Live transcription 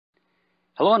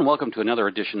Hello and welcome to another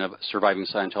edition of Surviving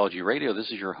Scientology Radio. This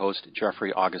is your host,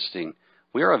 Jeffrey Augustine.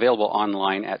 We are available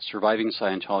online at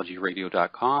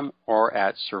SurvivingScientologyRadio.com or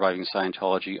at Surviving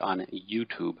Scientology on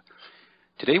YouTube.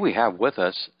 Today we have with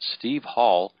us Steve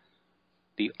Hall,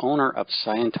 the owner of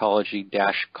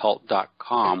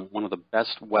Scientology-Cult.com, one of the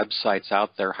best websites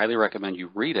out there. Highly recommend you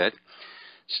read it.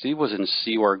 Steve was in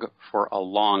Sea Org for a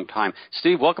long time.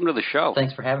 Steve, welcome to the show.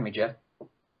 Thanks for having me, Jeff.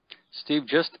 Steve,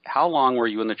 just how long were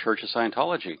you in the Church of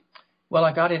Scientology? Well,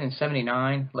 I got in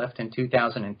 79, left in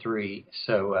 2003,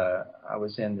 so I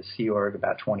was in the Sea Org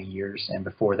about 20 years, and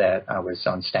before that I was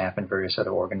on staff in various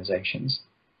other organizations.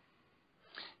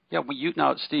 Yeah, well,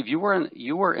 now, Steve, you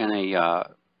were in a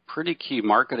pretty key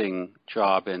marketing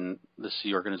job in the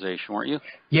Sea organization, weren't you?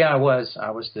 Yeah, I was.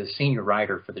 I was the senior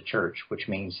writer for the church, which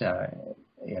means,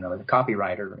 the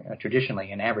copywriter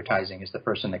traditionally in advertising is the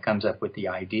person that comes up with the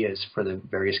ideas for the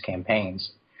various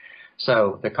campaigns.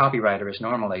 So the copywriter is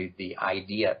normally the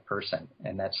idea person,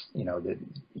 and that's,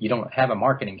 you don't have a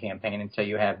marketing campaign until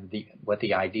you have what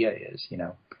the idea is,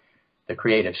 the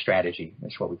creative strategy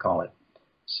is what we call it.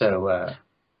 So, I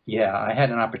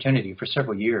had an opportunity for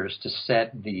several years to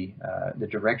set the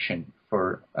direction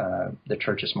for the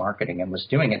church's marketing, and was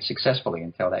doing it successfully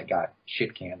until that got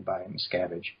shit-canned by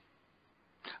Miscavige.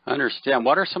 I understand.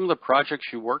 What are some of the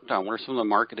projects you worked on? What are some of the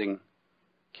marketing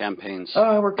campaigns?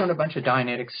 I worked on a bunch of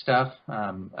Dianetics stuff.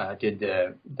 I did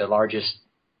the largest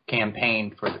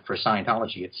campaign for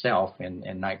Scientology itself in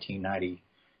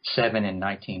 1997 and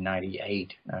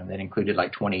 1998. That included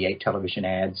like 28 television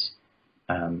ads,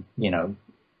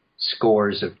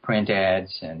 scores of print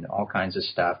ads and all kinds of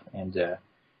stuff. And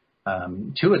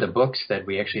two of the books that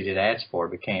we actually did ads for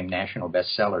became national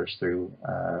bestsellers through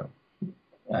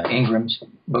Ingram's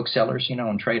booksellers,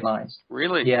 on trade lines.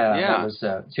 Really? Yeah. That was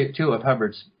two of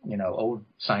Hubbard's, old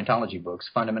Scientology books,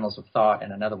 Fundamentals of Thought,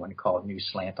 and another one called New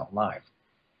Slant on Life.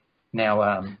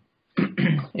 Now,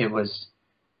 it was,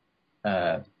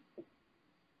 I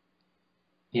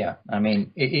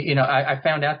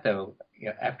found out, though,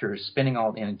 after spending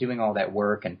doing all that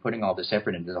work and putting all this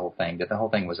effort into the whole thing, that the whole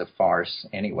thing was a farce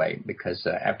anyway, because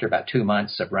after about 2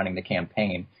 months of running the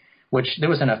campaign, which there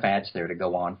was enough ads there to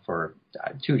go on for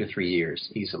 2 to 3 years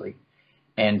easily.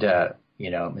 And,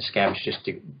 Miscavige just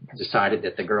decided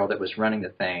that the girl that was running the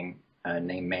thing,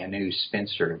 named Manu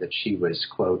Spencer, that she was,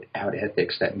 quote, out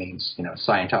ethics. That means,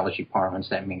 Scientology parlance,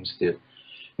 that means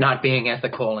not being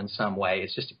ethical in some way.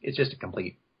 It's just a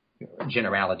complete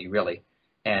generality, really.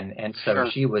 And so Sure.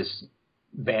 She was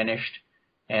vanished,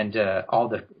 and all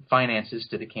the finances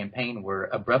to the campaign were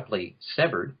abruptly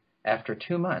severed after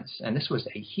 2 months. And this was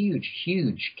a huge,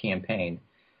 huge campaign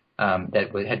that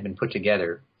had been put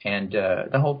together. And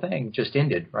the whole thing just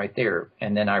ended right there.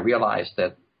 And then I realized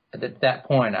that at that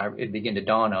point, it began to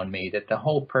dawn on me that the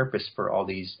whole purpose for all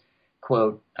these,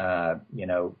 quote,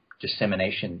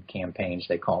 dissemination campaigns,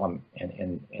 they call them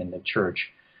in the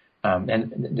church,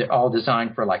 and they're all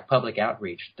designed for like public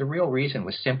outreach. The real reason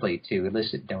was simply to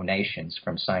elicit donations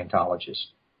from Scientologists.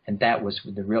 And that was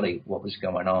really what was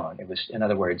going on. It was, in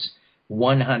other words,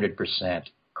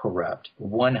 100% corrupt,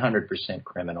 100%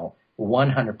 criminal,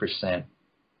 100%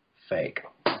 fake.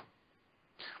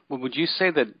 Well, would you say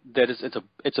that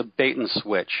it's a bait and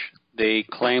switch? They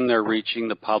claim they're reaching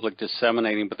the public,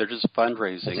 disseminating, but they're just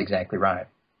fundraising. That's exactly right.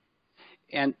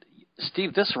 And,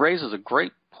 Steve, this raises a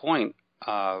great point.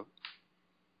 The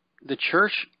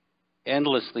church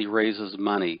endlessly raises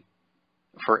money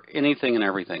for anything and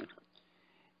everything.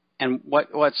 And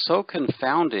what's so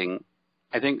confounding,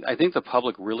 I think the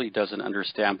public really doesn't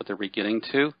understand, but they're beginning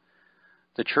to.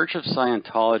 The Church of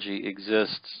Scientology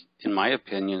exists, in my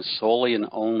opinion, solely and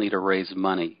only to raise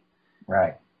money.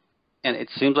 Right. And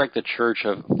it seems like the church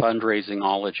of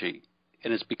fundraisingology,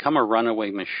 and it's become a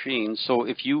runaway machine. So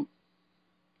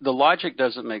the logic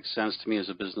doesn't make sense to me as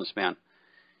a businessman.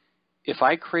 If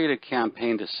I create a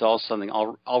campaign to sell something,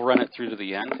 I'll run it through to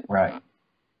the end. Right.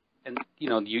 And,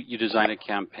 you design a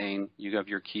campaign, you have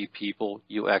your key people,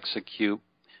 you execute,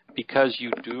 because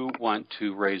you do want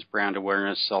to raise brand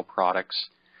awareness, sell products.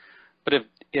 But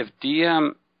if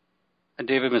DM and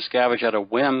David Miscavige at a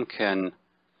whim can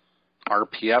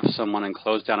RPF someone and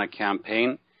close down a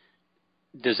campaign,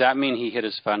 does that mean he hit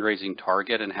his fundraising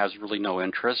target and has really no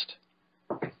interest?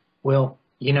 Well,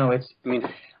 it's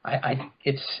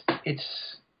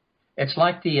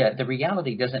like the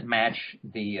reality doesn't match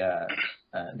the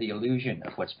illusion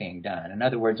of what's being done. In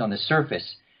other words, on the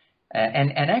surface,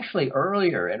 and actually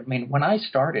earlier, when I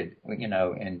started,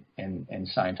 in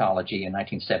Scientology in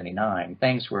 1979,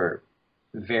 things were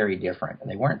very different.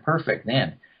 They weren't perfect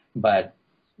then, but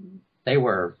they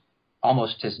were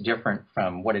almost as different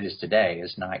from what it is today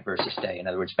as night versus day. In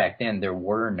other words, back then there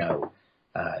were no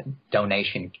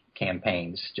donation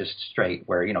campaigns, just straight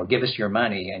where, give us your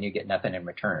money and you get nothing in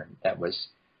return. That was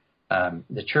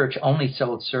the church only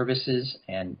sold services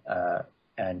and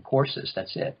courses.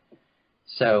 That's it.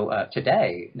 So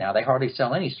today, now they hardly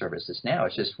sell any services. Now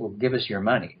it's just, well, give us your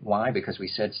money. Why? Because we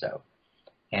said so.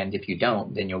 And if you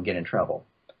don't, then you'll get in trouble.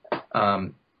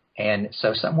 And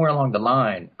so somewhere along the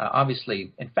line,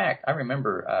 obviously, in fact, I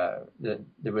remember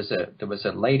there was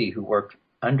a lady who worked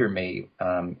under me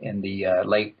in the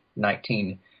late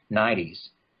 1990s.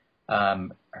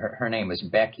 Her name was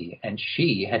Becky, and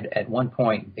she had at one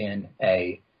point been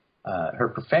her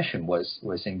profession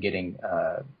was in getting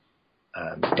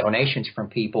donations from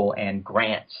people and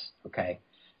grants. Okay.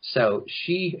 So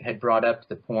she had brought up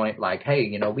the point like,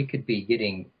 hey, we could be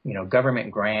getting,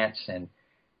 government grants and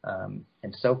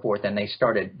so forth. And they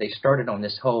started on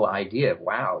this whole idea of,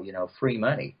 wow, free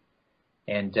money.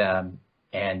 And the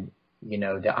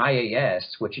IAS,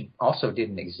 which also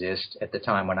didn't exist at the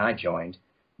time when I joined,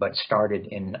 but started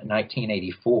in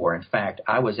 1984. In fact,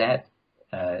 I was at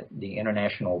the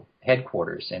international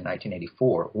headquarters in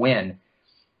 1984 when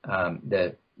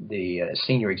the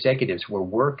senior executives were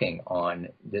working on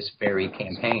this very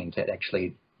campaign, to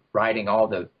actually writing all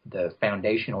the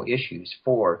foundational issues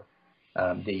for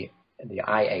the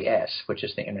IAS, which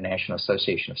is the International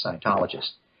Association of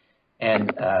Scientologists.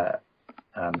 And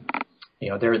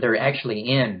they're actually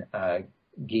in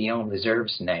Guillaume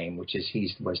Reserve's name, which is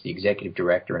was the executive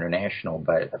director international,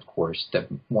 but of course the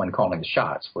one calling the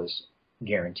shots was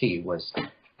guaranteed was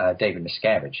David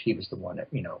Miscavige. He was the one that,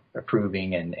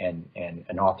 approving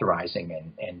and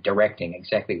authorizing and directing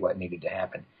exactly what needed to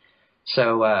happen.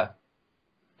 So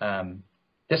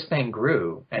this thing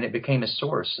grew, and it became a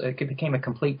source. It became a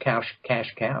complete cash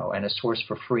cow and a source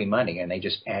for free money. And they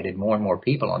just added more and more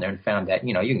people on there and found that,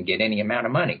 you can get any amount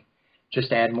of money.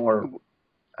 Just add more,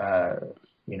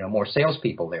 more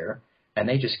salespeople there, and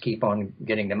they just keep on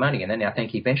getting the money. And then I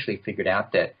think he eventually figured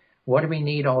out that, what do we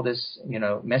need all this,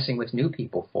 messing with new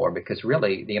people for? Because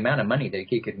really, the amount of money that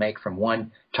he could make from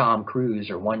one Tom Cruise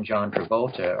or one John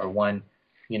Travolta or one,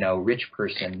 rich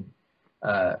person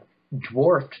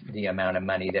dwarfed the amount of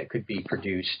money that could be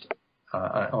produced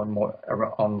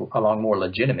along more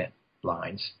legitimate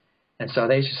lines. And so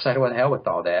they just decided, well, the hell with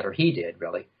all that, or he did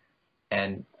really,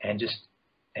 and just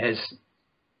has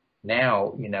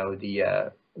now,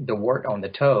 the wart on the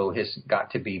toe has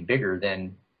got to be bigger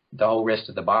than the whole rest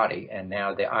of the body, and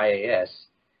now the IAS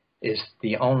is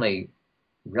the only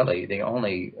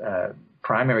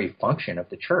primary function of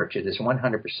the church. It is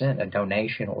 100% a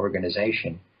donation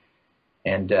organization,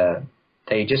 and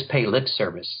they just pay lip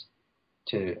service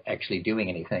to actually doing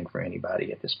anything for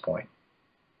anybody at this point.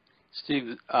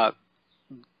 Steve,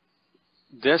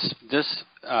 this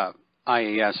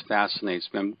IAS fascinates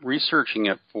me. I'm researching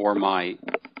it for my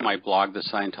blog, the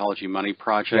Scientology Money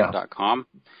Project.com.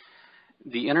 Yeah.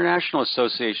 The International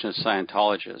Association of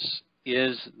Scientologists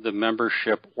is the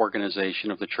membership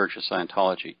organization of the Church of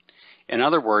Scientology. In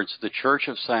other words, the Church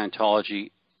of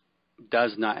Scientology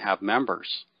does not have members.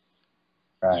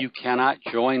 Right. You cannot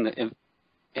join and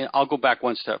I'll go back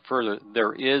one step further.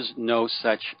 There is no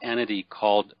such entity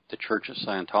called the Church of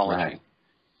Scientology. Right.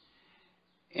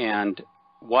 And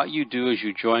what you do is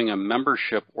you join a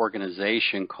membership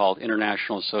organization called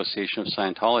International Association of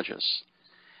Scientologists.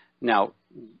 Now,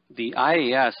 the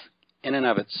IAS in and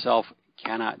of itself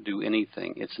cannot do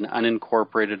anything. It's an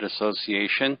unincorporated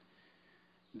association.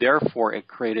 Therefore, it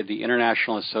created the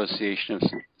International Association of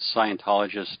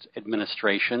Scientologist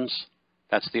Administrations.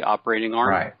 That's the operating arm.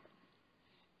 Right.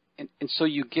 And so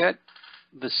you get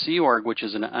the Sea Org, which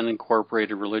is an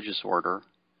unincorporated religious order.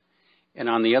 And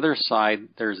on the other side,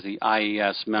 there's the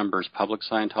IAS members, public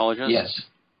Scientologists. Yes.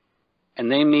 And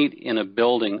they meet in a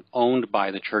building owned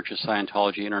by the Church of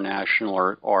Scientology International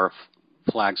or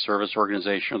Flag Service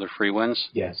Organization or the Free Winds.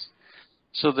 Yes.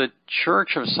 So the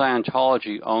Church of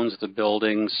Scientology owns the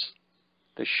buildings,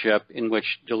 the ship in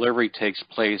which delivery takes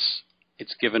place.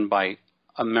 It's given by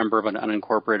a member of an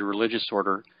unincorporated religious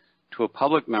order to a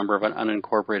public member of an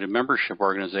unincorporated membership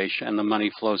organization, and the money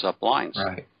flows up lines.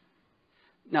 Right.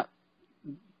 Now,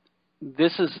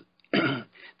 this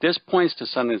points to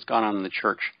something that's gone on in the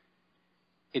church.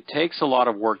 It takes a lot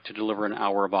of work to deliver an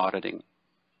hour of auditing.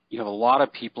 You have a lot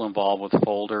of people involved with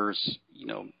folders,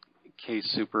 case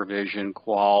supervision,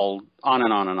 qual, on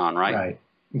and on and on, right? Right,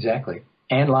 exactly.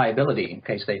 And liability in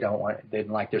case they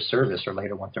didn't like their service or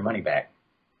later want their money back.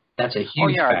 That's a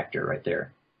huge factor right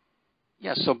there.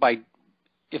 Yeah, so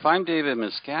if I'm David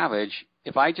Miscavige,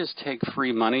 if I just take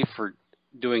free money for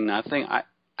doing nothing,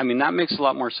 I mean, that makes a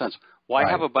lot more sense. Why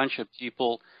Right. have a bunch of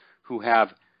people who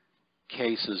have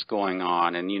cases going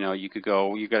on, and you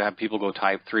could have people go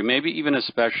type 3, maybe even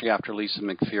especially after Lisa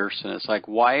McPherson. It's like,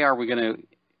 why are we going to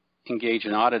engage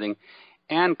in auditing?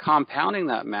 And compounding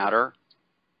that matter,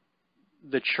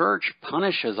 the church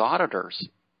punishes auditors.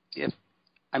 If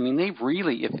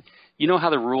you know how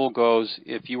the rule goes,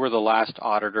 if you were the last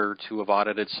auditor to have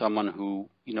audited someone who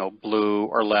blew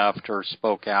or left or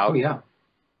spoke out, Oh yeah,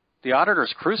 the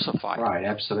auditor's crucified. right,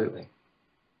 absolutely.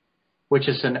 Which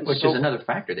is another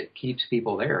factor that keeps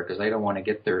people there, because they don't want to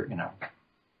get their,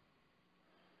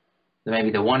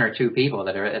 maybe the one or two people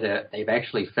that they've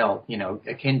actually felt,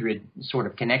 a kindred sort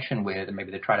of connection with, and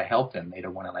maybe they try to help them. They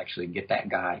don't want to actually get that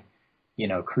guy,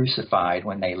 crucified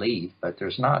when they leave. But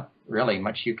there's not really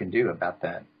much you can do about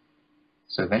that.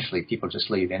 So eventually people just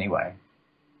leave anyway.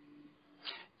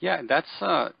 Yeah,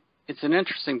 it's an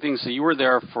interesting thing. So you were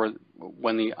there for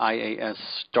when the IAS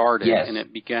started, yes. And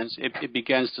it begins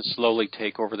to slowly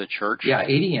take over the church. Yeah,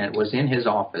 Ediant was in his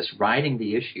office writing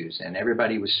the issues, and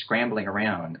everybody was scrambling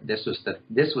around. This was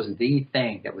the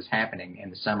thing that was happening in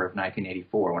the summer of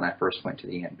 1984 when I first went to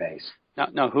the Ent base.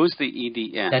 Now who's the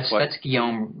EDN? That's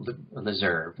Guillaume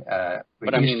Leserve. But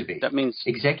that means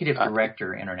Executive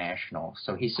Director International.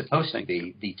 So he's supposed to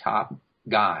be the top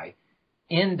guy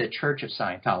in the Church of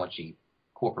Scientology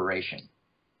Corporation.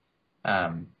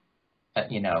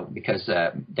 Because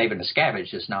David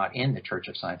Miscavige is not in the Church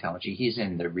of Scientology. He's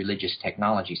in the Religious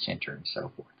Technology Center and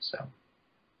so forth.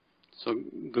 So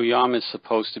Guillaume is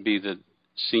supposed to be the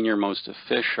senior most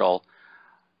official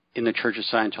in the Church of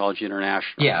Scientology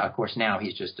International. Yeah, of course, now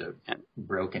he's just a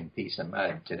broken piece of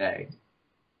mud today.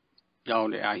 Oh,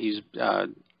 yeah, he's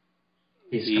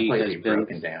completely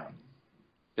broken down.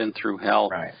 Been through hell.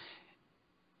 Right.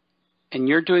 And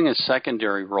you're doing a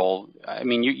secondary role. I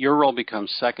mean, your role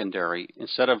becomes secondary.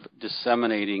 Instead of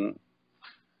disseminating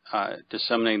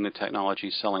the technology,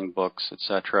 selling books,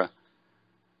 etc.,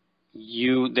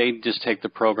 they just take the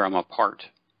program apart.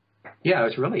 Yeah,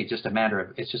 it's really just a matter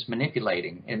of, it's just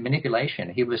manipulating. And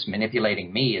manipulation, he was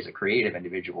manipulating me as a creative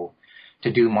individual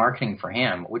to do marketing for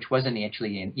him, which wasn't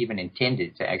actually even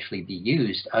intended to actually be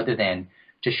used other than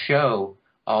to show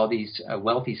all these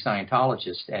wealthy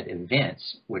Scientologists at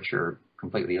events, which are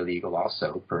completely illegal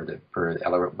also per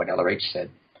what LRH said.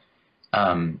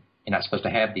 You're not supposed to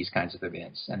have these kinds of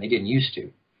events, and they didn't used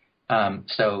to.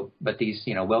 But these,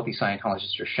 wealthy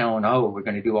Scientologists are shown, we're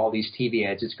going to do all these TV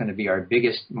ads. It's going to be our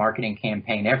biggest marketing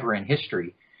campaign ever in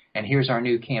history. And here's our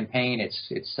new campaign.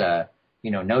 It's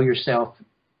know yourself,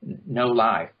 know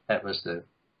life. That was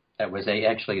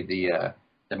actually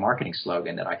the marketing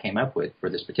slogan that I came up with for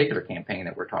this particular campaign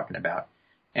that we're talking about.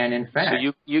 And in fact,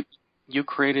 so you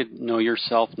created Know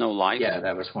Yourself, Know Life. Yeah,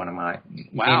 that was one of my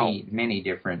many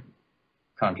different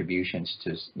contributions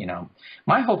to,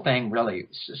 my whole thing really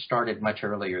started much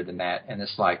earlier than that. And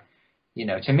it's like,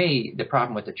 to me, the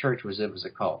problem with the church was it was a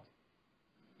cult.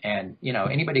 And,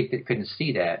 anybody that couldn't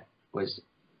see that was,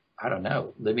 I don't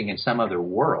know, living in some other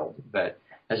world. But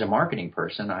as a marketing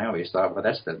person, I always thought, well,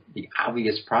 that's the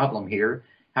obvious problem here.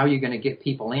 How are you going to get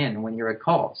people in when you're a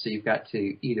cult? So you got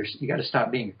to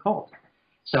stop being a cult.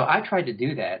 So I tried to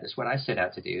do that. That's what I set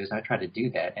out to do, is I tried to do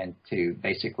that and to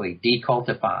basically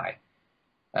decultify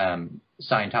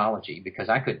Scientology, because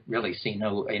I could really see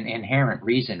no inherent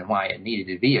reason why it needed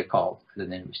to be a cult, other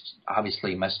than it was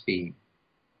obviously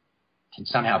can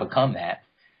somehow become that.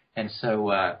 And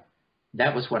so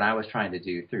that was what I was trying to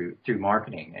do through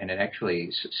marketing, and it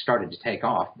actually started to take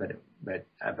off. But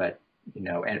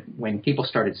and when people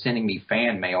started sending me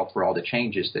fan mail for all the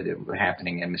changes that were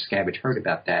happening, and Miscavige heard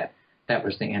about that, that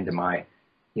was the end of my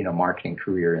marketing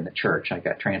career in the church. I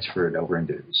got transferred over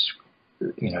into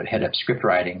to head up script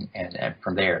writing, and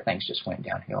from there things just went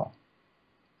downhill.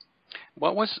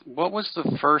 What was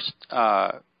the first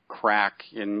crack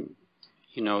in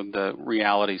the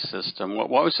reality system? What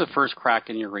was the first crack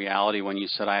in your reality when you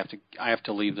said, I have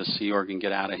to leave the Sea Org and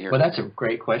get out of here? Well, that's a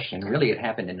great question. Really, it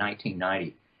happened in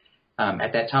 1990.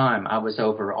 At that time, I was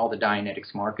over all the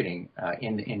Dianetics marketing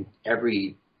in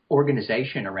every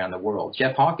organization around the world.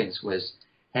 Jeff Hawkins was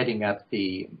heading up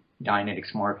the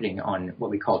Dianetics marketing on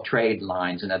what we call trade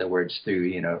lines, in other words,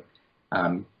 through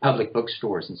public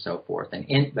bookstores and so forth.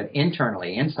 But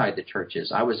internally, inside the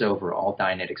churches, I was over all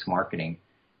Dianetics marketing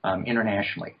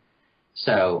internationally.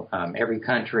 So every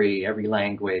country, every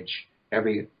language,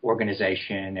 every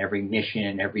organization, every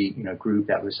mission, every group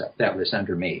that was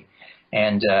under me,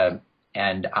 and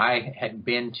I had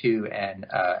been to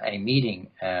a meeting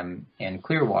in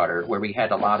Clearwater where we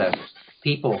had a lot of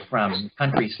people from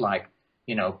countries like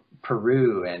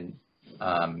Peru and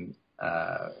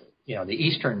the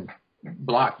Eastern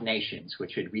bloc nations,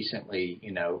 which had recently,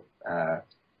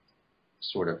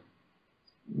 sort of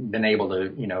been able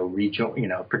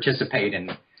to, participate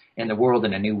in the world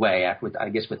in a new way, after, I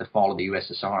guess, with the fall of the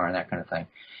USSR and that kind of thing.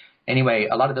 Anyway,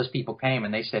 a lot of those people came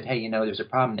and they said, hey, there's a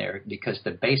problem there, because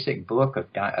the basic book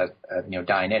of Dianetics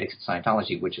and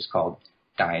Scientology, which is called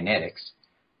Dianetics,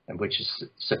 and which is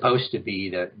supposed to be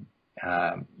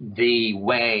the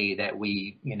way that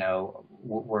we,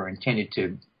 were intended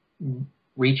to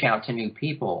reach out to new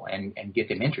people and get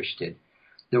them interested.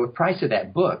 The price of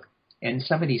that book in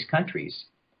some of these countries,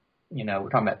 we're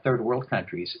talking about third world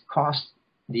countries, cost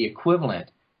the equivalent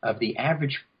of the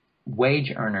average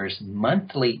wage earner's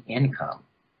monthly income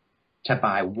to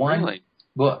buy one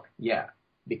book. Yeah,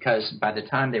 because by the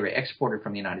time they were exported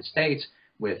from the United States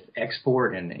with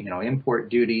export and import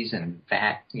duties and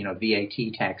VAT,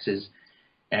 VAT taxes,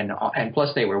 and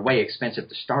plus they were way expensive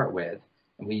to start with.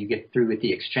 And when you get through with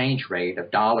the exchange rate of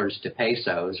dollars to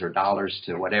pesos or dollars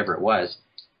to whatever it was,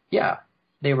 yeah,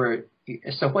 they were.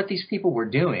 So what these people were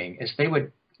doing is they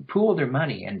would pool their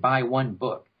money and buy one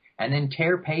book, and then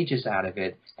tear pages out of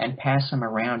it and pass them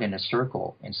around in a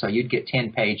circle. And so you'd get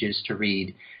 10 pages to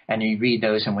read, and you'd read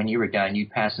those, and when you were done, you'd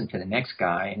pass them to the next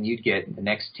guy, and you'd get the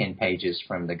next 10 pages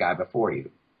from the guy before you.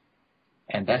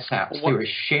 And that's how they were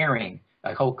sharing.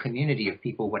 A whole community of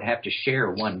people would have to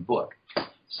share one book.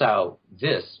 So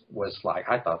this was like,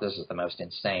 I thought this was the most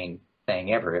insane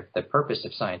thing ever. If the purpose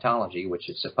of Scientology, which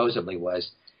it supposedly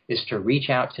was, is to reach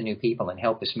out to new people and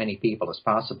help as many people as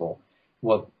possible,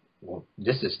 well,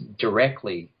 this is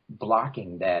directly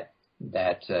blocking that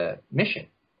mission.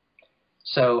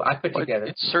 So I put together.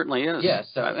 It certainly is. Yeah.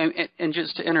 So, and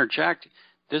just to interject,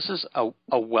 this is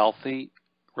a wealthy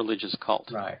religious cult.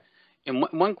 Right. And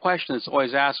one question that's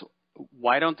always asked: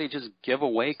 why don't they just give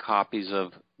away copies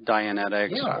of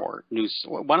Dianetics or news?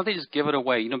 Why don't they just give it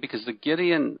away? Because the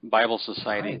Gideon Bible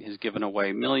Society has given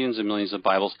away millions and millions of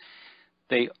Bibles.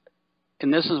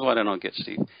 And this is what I don't get,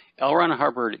 Steve. L. Ron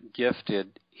Hubbard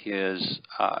gifted his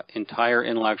entire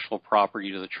intellectual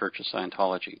property to the Church of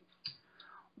Scientology.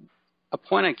 A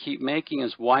point I keep making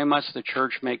is, why must the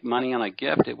church make money on a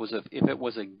gift? If it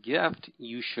was a gift,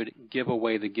 you should give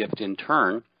away the gift in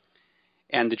turn.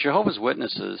 And the Jehovah's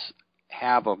Witnesses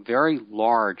have a very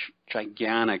large,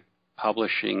 gigantic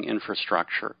publishing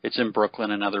infrastructure. It's in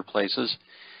Brooklyn and other places.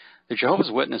 The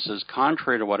Jehovah's Witnesses,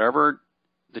 contrary to whatever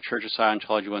the Church of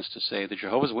Scientology wants to say, the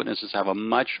Jehovah's Witnesses have a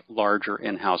much larger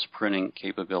in-house printing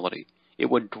capability. It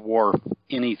would dwarf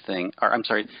anything.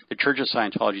 The Church of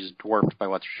Scientology is dwarfed by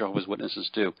what the Jehovah's Witnesses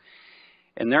do.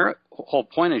 And their whole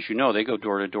point is, they go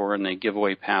door to door and they give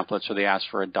away pamphlets, or they ask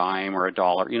for a dime or a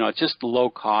dollar. It's just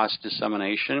low-cost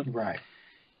dissemination. Right.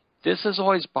 This has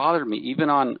always bothered me. Even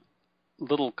on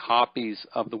little copies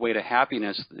of The Way to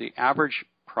Happiness, the average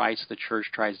price the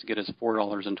church tries to get is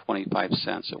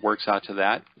 $4.25. It works out to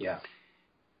that. Yeah.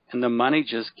 And the money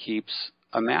just keeps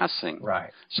amassing.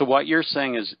 Right. So what you're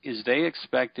saying is they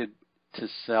expected to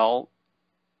sell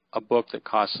a book that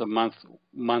costs a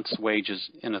month's wages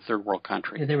in a third world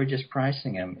country. Yeah, they were just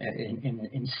pricing them in an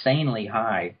insanely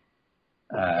high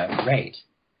rate.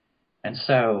 And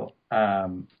so,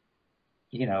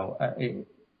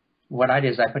 what I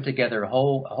did is I put together a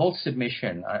whole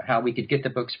submission on how we could get the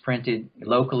books printed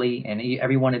locally in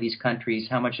every one of these countries,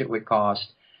 how much it would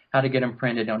cost, how to get them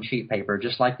printed on sheet paper,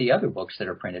 just like the other books that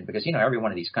are printed, because, every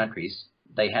one of these countries,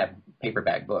 they have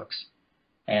paperback books.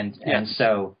 And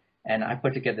I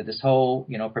put together this whole,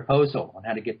 proposal on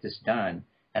how to get this done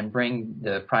and bring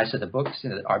the price of the books,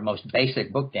 our most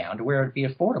basic book, down to where it would be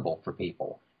affordable for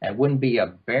people and wouldn't be a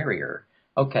barrier.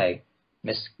 Okay,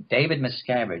 David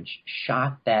Miscavige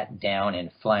shot that down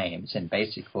in flames and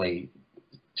basically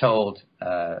told,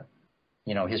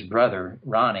 his brother,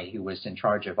 Ronnie, who was in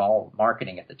charge of all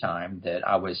marketing at the time, that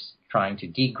I was trying to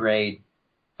degrade,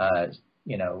 L.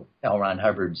 Ron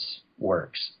Hubbard's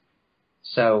works.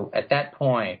 So at that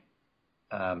point,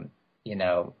 I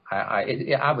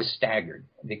was staggered,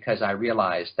 because I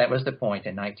realized that was the point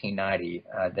in 1990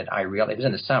 that I realized, it was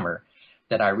in the summer,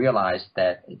 that I realized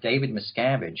that David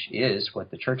Miscavige is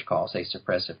what the church calls a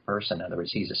suppressive person. In other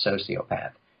words, he's a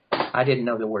sociopath. I didn't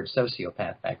know the word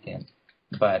sociopath back then,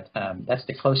 but that's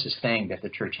the closest thing that the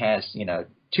church has,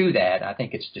 to that. I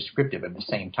think it's descriptive of the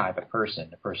same type of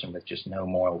person, a person with just no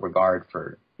moral regard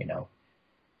for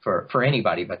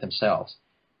anybody but themselves.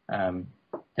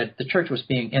 That the church was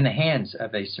being in the hands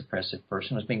of a suppressive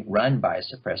person, was being run by a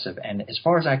suppressive. And as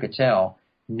far as I could tell,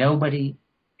 nobody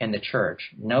in the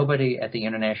church, nobody at the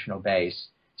international base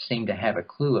seemed to have a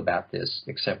clue about this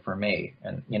except for me.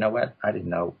 And you know what? I didn't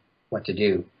know what to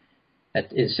do.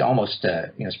 that is almost,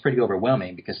 it's pretty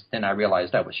overwhelming, because then I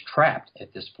realized I was trapped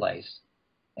at this place,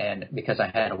 and because I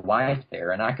had a wife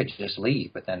there, and I could just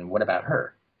leave, but then what about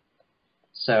her?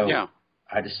 So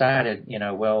I decided,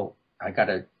 well, I got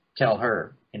to tell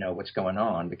her, what's going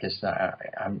on, because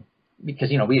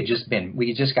we had just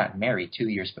gotten married 2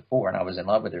 years before, and I was in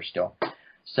love with her still.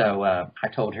 So I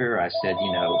told her, I said,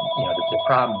 the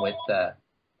problem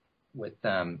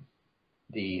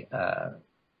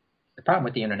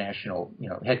with the international,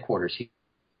 headquarters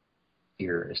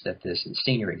here is that the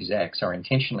senior execs are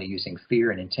intentionally using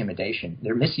fear and intimidation.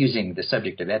 They're misusing the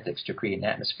subject of ethics to create an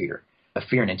atmosphere of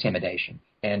fear and intimidation.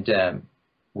 And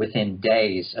within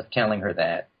days of telling her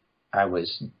that, I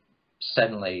was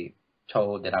suddenly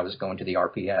told that I was going to the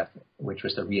RPF, which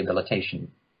was the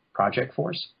Rehabilitation Project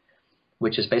Force,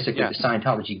 which is basically the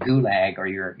Scientology gulag, or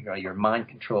your mind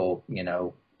control,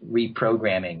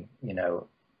 reprogramming,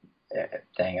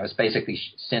 thing. I was basically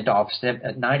sent off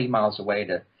 90 miles away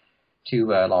to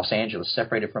Los Angeles,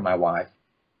 separated from my wife,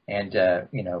 and I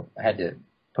had to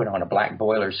put on a black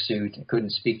boiler suit. I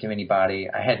couldn't speak to anybody.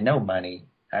 I had no money.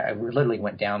 I literally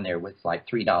went down there with like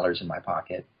 $3 in my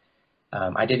pocket.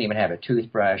 I didn't even have a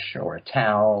toothbrush or a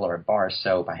towel or a bar of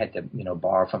soap. I had to,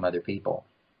 borrow from other people.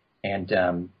 And,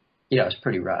 it was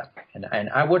pretty rough. And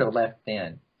I would have left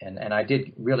then. And I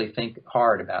did really think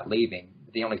hard about leaving.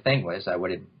 The only thing was I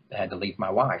would have had to leave my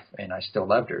wife, and I still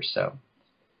loved her. So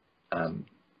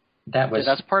that was...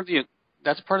 That's part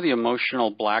of the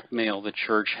emotional blackmail the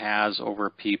church has over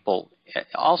people.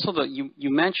 Also, you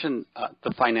mentioned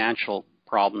the financial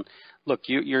problem. Look,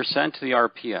 you're sent to the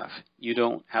RPF. You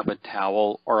don't have a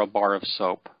towel or a bar of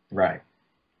soap. Right.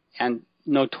 And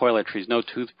no toiletries, no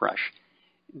toothbrush.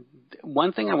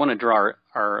 One thing I want to draw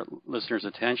our listeners'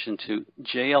 attention to,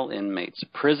 jail inmates,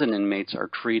 prison inmates are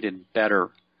treated better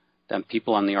than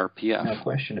people on the RPF. No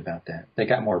question about that. They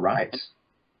got more rights.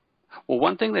 Well,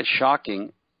 one thing that's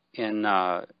shocking in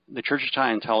the Church of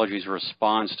Scientology's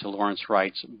response to Lawrence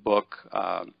Wright's book,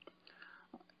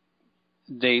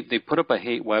 they put up a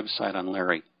hate website on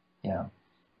Larry. Yeah.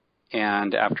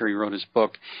 And after he wrote his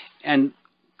book, and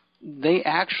they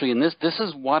actually, and this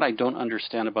is what I don't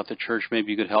understand about the church.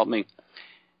 Maybe you could help me.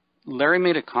 Larry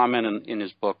made a comment in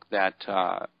his book that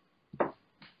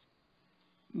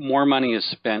more money is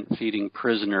spent feeding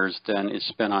prisoners than is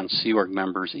spent on Sea Org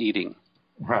members eating.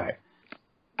 Right.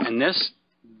 And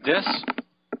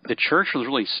the church was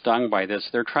really stung by this.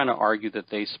 They're trying to argue that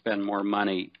they spend more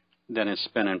money than is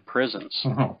spent in prisons.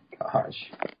 Oh,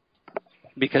 gosh.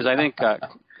 Because I think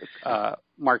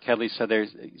Mark Headley said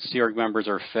Sea Org members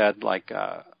are fed like,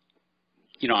 on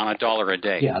 $1 a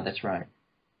day. Yeah, that's right.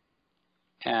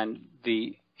 And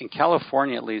in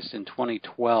California, at least in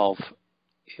 2012,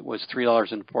 it was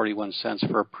 $3.41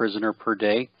 for a prisoner per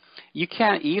day. You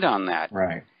can't eat on that.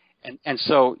 Right. And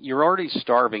so you're already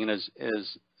starving. And as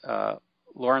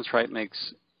Lawrence Wright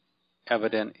makes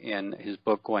evident in his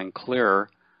book, Going Clear,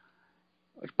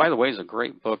 which, by the way, is a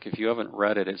great book. If you haven't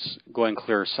read it, it's Going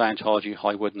Clear, Scientology,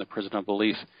 Hollywood, and the Prison of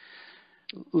Belief.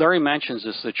 Larry mentions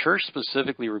this. The church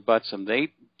specifically rebuts them.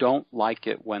 They don't like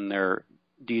it when their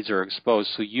deeds are exposed.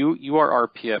 So you are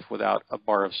RPF without a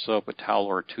bar of soap, a towel,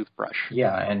 or a toothbrush.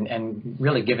 Yeah, and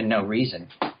really given no reason.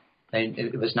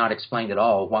 It was not explained at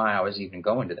all why I was even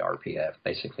going to the RPF.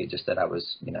 Basically, just that I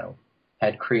was,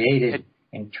 had created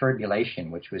in turbulation,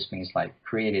 which means like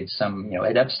created some,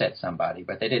 it upset somebody,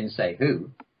 but they didn't say who.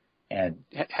 And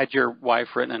had your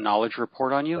wife written a knowledge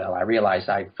report on you? Well, I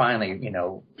finally,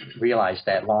 realized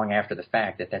that long after the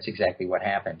fact that that's exactly what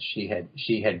happened. She had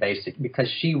basically, because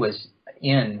she was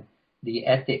in the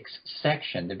ethics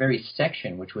section, the very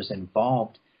section which was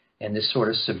involved in this sort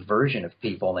of subversion of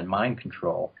people and mind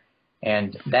control.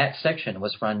 And that section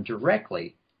was run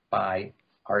directly by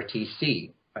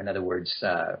RTC. In other words,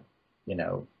 really,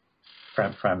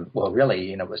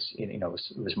 it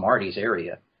was Marty's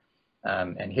area,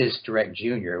 and his direct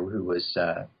junior, who was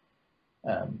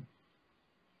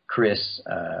Chris.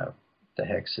 The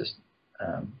heck's his.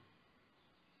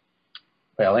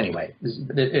 Well, anyway,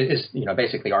 it's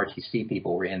basically RTC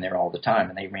people were in there all the time,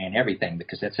 and they ran everything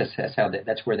because that's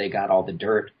where they got all the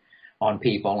dirt on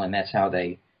people, and that's how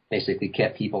they basically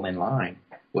kept people in line,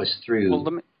 was through.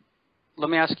 Well, let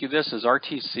me ask you this: is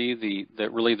RTC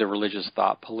really the religious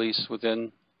thought police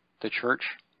within the church?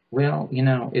 Well,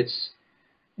 it's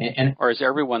or is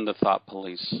everyone the thought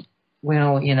police?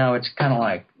 Well, it's kind of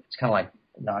like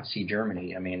Nazi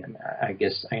Germany. I mean, I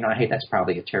guess I hate that's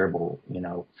probably a terrible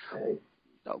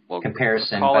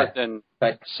comparison. Call it then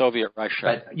Soviet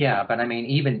Russia. But I mean,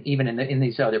 even in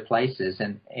these other places,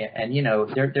 and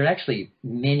they're actually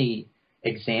many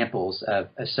examples of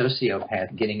a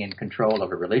sociopath getting in control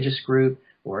of a religious group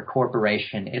or a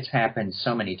corporation. It's happened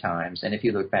so many times. And if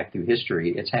you look back through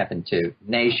history, it's happened to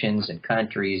nations and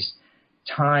countries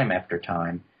time after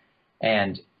time.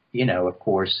 And, you know, of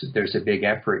course, there's a big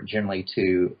effort generally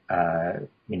to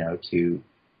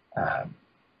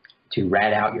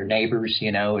rat out your neighbors.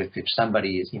 You know, if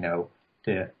somebody is,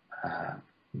 if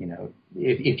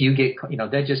you get,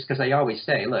 they just, because I always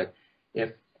say, look,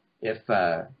 if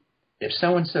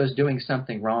so-and-so is doing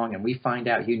something wrong and we find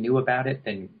out you knew about it,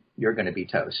 then you're going to be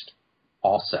toast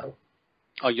also.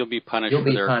 Oh, you'll be punished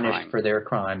for their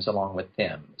crimes along with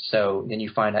them. So then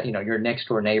you find out, your next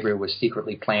door neighbor was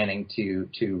secretly planning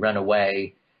to run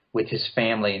away with his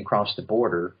family and cross the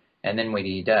border. And then when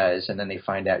he does, and then they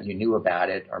find out you knew about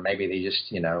it, or maybe they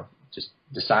just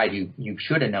decide you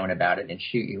should have known about it and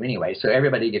shoot you anyway. So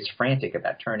everybody gets frantic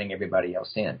about turning everybody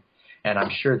else in. And I'm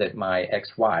sure that my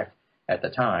ex-wife at the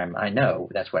time, I know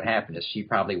that's what happened, is she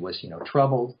probably was,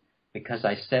 troubled because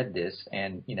I said this,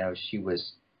 and, she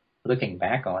was looking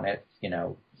back on it,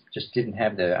 just didn't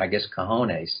have the, I guess,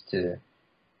 cojones to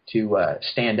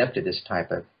stand up to this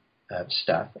type of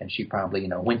stuff. And she probably,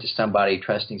 went to somebody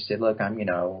trusting, said, look, I'm,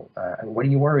 what are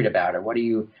you worried about? Or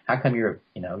how come you're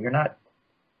not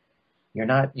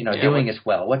doing as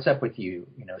well? What's up with you,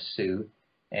 Sue?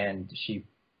 And she,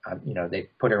 they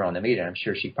put her on the meter. I'm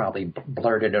sure she probably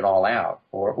blurted it all out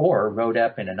or wrote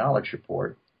up in a knowledge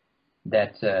report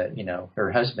that,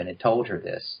 her husband had told her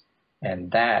this.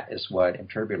 And that is what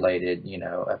interpolated,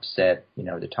 upset,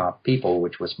 the top people,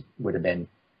 which would have been,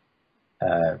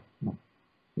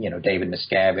 David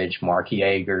Miscavige, Mark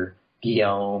Yeager,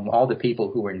 Guillaume, all the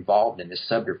people who were involved in this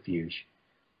subterfuge.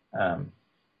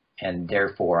 And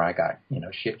therefore I got,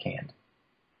 shit canned.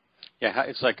 Yeah.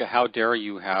 It's like, how dare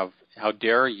you have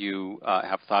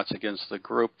thoughts against the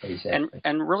group? Exactly.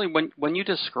 And really when you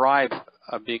describe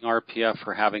being RPF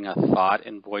for having a thought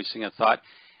and voicing a thought,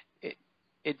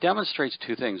 it demonstrates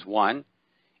two things. One,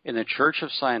 in the Church of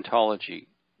Scientology,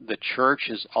 the church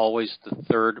is always the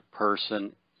third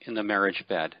person in the marriage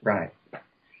bed. Right.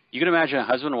 You can imagine a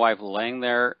husband and wife laying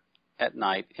there at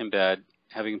night in bed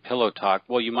having pillow talk.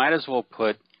 Well, you might as well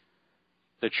put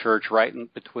the church right in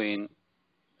between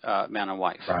man and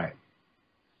wife. Right.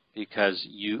 Because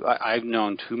I've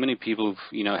known too many people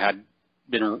who've, had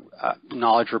been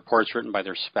knowledge reports written by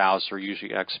their spouse or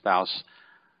usually ex-spouse,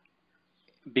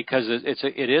 because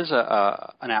it is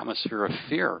an atmosphere of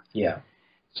fear. Yeah.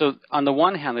 So on the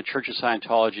one hand, the Church of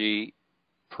Scientology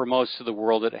promotes to the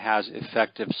world that it has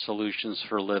effective solutions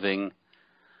for living,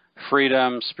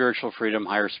 freedom, spiritual freedom,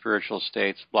 higher spiritual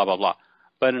states, blah, blah, blah.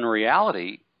 But in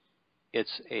reality,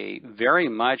 it's a very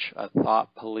much a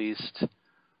thought-policed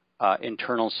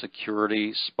internal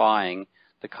security spying.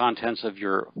 The contents of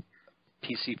your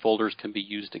PC folders can be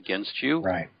used against you.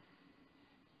 Right.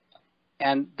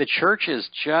 And the church is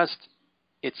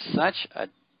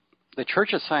the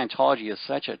Church of Scientology is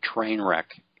such a train wreck.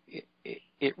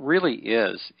 It really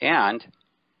is. And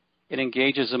it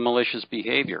engages in malicious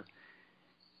behavior.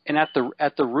 And at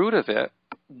the root of it,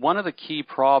 one of the key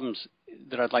problems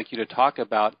that I'd like you to talk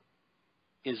about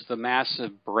is the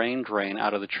massive brain drain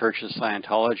out of the Church of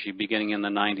Scientology beginning in the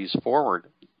 90s forward,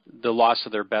 the loss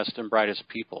of their best and brightest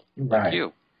people, right. Like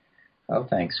you. Oh,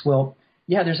 thanks. Well,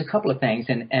 yeah, there's a couple of things.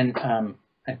 And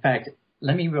in fact,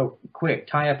 let me real quick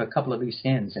tie up a couple of loose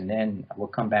ends, and then we'll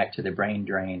come back to the brain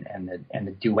drain and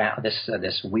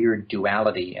this weird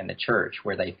duality in the church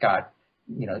where they've got,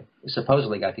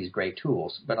 supposedly got these great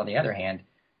tools, but on the other hand,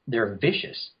 they're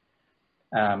vicious.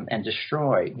 And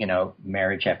destroy,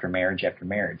 marriage after marriage after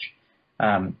marriage.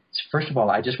 First of all,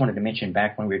 I just wanted to mention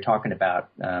back when we were talking about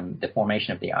the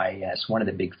formation of the IAS, one of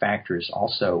the big factors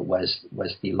also was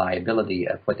the liability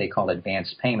of what they call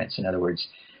advance payments. In other words,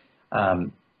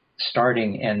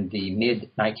 starting in the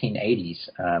mid-1980s,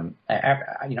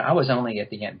 I was only at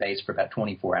the Ant base for about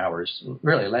 24 hours,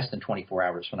 really less than 24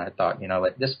 hours, when I thought,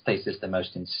 this place is the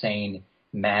most insane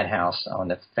madhouse on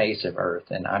the face of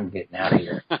Earth, and I'm getting out of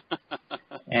here.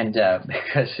 And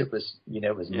because it was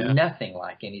nothing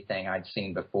like anything I'd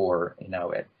seen before,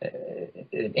 at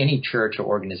any church or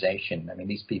organization. I mean,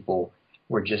 these people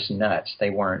were just nuts.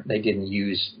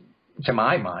 To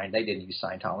my mind, they didn't use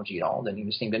Scientology at all. They didn't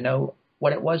even seem to know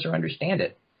what it was or understand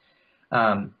it.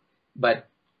 But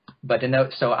to know,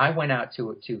 so I went out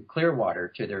to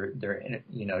Clearwater to their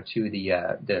to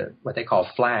the what they call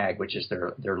FLAG, which is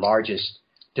their largest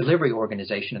delivery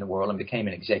organization in the world, and became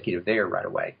an executive there right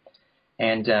away.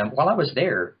 And while I was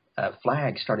there,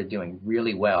 FLAG started doing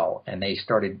really well, and they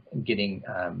started getting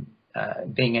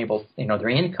being able, their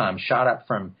income shot up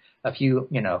from a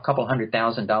couple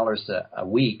 $100,000 a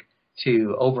week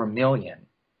to over $1 million.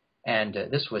 And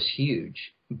this was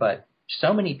huge. But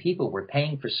so many people were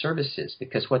paying for services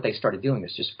because what they started doing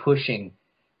was just pushing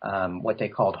what they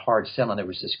called hard selling. There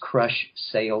was this crush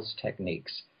sales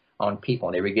techniques on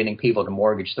people. They were getting people to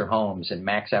mortgage their homes and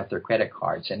max out their credit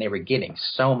cards, and they were getting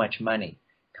so much money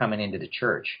coming into the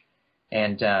church.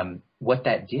 And what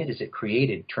that did is it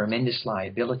created tremendous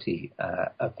liability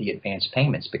of the advance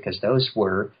payments because those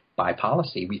were, by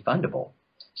policy, refundable.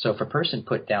 So if a person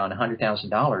put down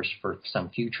 $100,000 for some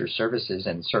future services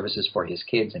and services for his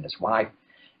kids and his wife,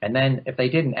 and then if they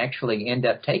didn't actually end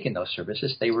up taking those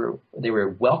services, they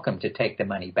were welcome to take the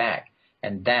money back,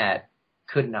 and that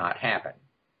could not happen.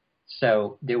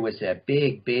 So there was a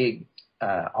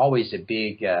always a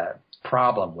big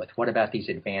problem with what about these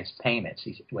advance payments,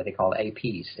 these what they call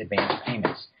APs, advance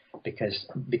payments,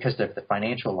 because of the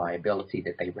financial liability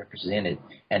that they represented.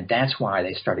 And that's why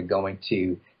they started going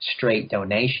to straight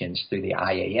donations through the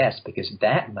IAS, because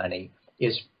that money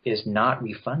is not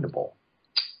refundable.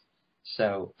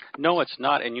 So no, it's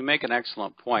not. And you make an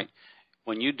excellent point.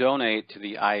 When you donate to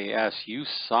the IAS, you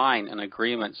sign an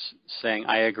agreement saying,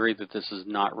 I agree that this is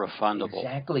not refundable.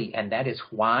 Exactly, and that is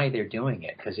why they're doing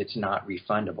it, because it's not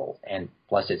refundable. And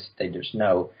plus, there's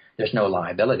no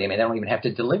liability. I mean, they don't even have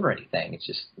to deliver anything. It's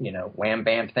just, wham,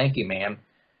 bam, thank you, ma'am.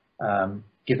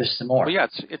 Give us some more. Well,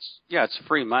 it's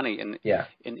free money. And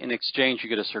in exchange, you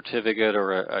get a certificate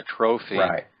or a trophy.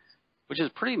 Right. Which is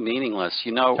pretty meaningless.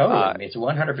 Totally. It's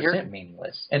 100%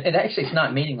 meaningless. And actually, it's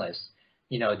not meaningless.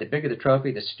 The bigger the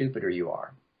trophy, the stupider you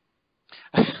are.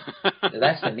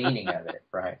 That's the meaning of it,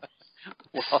 right?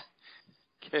 Well,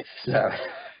 okay. So,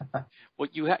 well,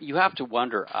 you have to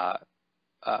wonder.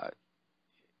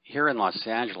 Here in Los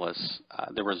Angeles,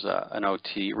 there was an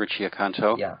OT, Richie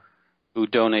Acanto, who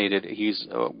donated. He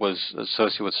was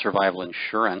associated with Survival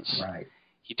Insurance. Right.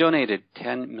 He donated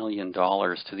 $10 million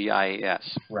to the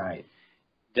IAS. Right.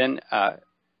 Then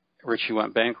Richie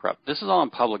went bankrupt. This is all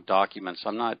in public documents.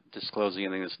 I'm not disclosing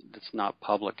anything that's not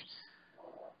public.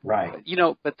 Right.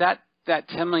 But that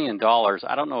 $10 million,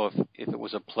 I don't know if it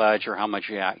was a pledge or how much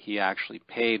he actually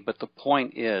paid, but the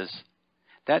point is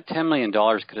that $10 million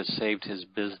could have saved his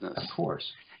business. Of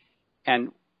course.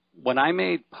 And when I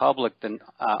made public the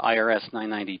IRS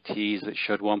 990Ts that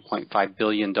showed $1.5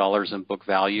 billion in book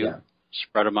value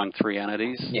spread among 3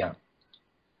 entities,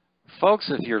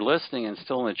 folks, if you're listening and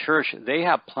still in the church, they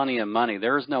have plenty of money.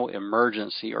 There is no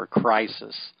emergency or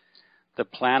crisis. The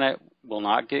planet will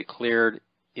not get cleared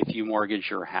if you mortgage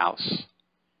your house.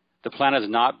 The planet is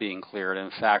not being cleared.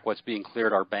 In fact, what's being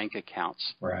cleared are bank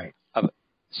accounts of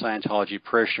Scientology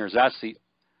parishioners.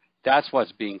 That's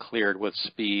what's being cleared with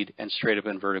speed and straight up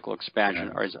and vertical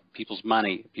expansion, or is people's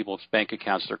money, people's bank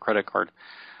accounts, their credit card.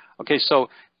 Okay, so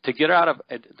to get out of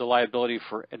the liability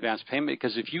for advance payment,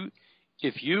 because if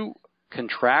you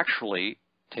contractually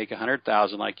take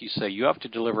 $100,000, like you say, you have to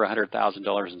deliver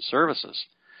 $100,000 in services.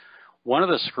 One of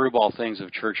the screwball things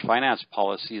of church finance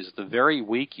policy is the very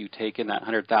week you take in that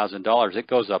 $100,000, it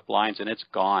goes up lines and it's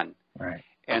gone. Right.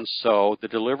 And so the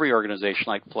delivery organization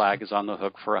like Flag is on the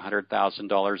hook for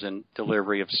 $100,000 in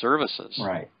delivery of services.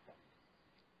 Right.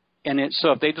 And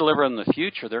so if they deliver in the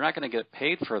future, they're not going to get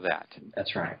paid for that.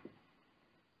 That's right.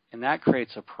 And that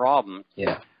creates a problem.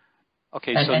 Yeah.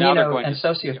 Okay, and, so and, now they're going and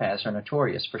sociopaths are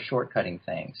notorious for shortcutting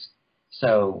things.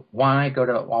 So why go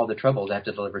to all the trouble to have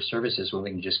to deliver services when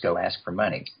we can just go ask for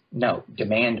money? No,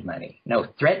 demand money. No,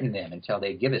 threaten them until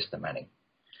they give us the money.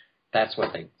 That's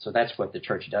what the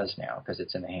church does now, because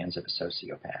it's in the hands of a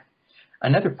sociopath.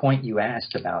 Another point you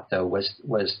asked about, though,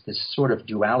 was this sort of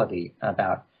duality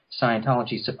about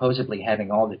Scientology supposedly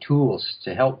having all the tools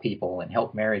to help people and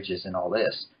help marriages and all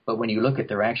this. But when you look at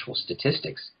their actual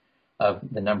statistics of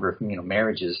the number of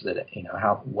marriages that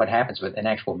what happens with in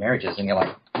actual marriages, and you're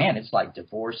like, man, it's like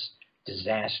divorce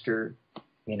disaster,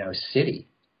 city.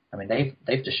 I mean,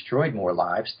 they've destroyed more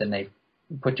lives than they've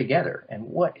put together. And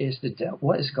what is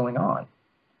going on?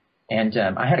 And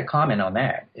I had a comment on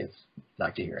that, if you'd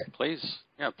like to hear it. Please.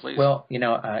 Yeah, please. Well,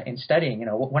 in studying,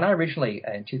 when I originally,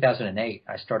 in 2008,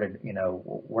 I started,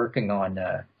 working on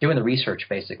doing the research,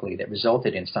 basically, that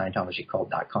resulted in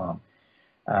ScientologyCult.com,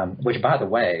 which, by the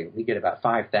way, we get about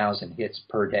 5,000 hits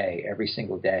per day, every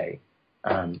single day,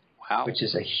 wow. Which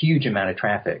is a huge amount of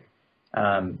traffic.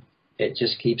 It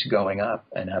just keeps going up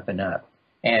and up and up.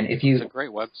 And it's a great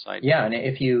website. Yeah, and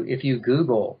if you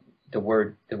Google the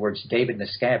words David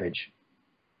Miscavige,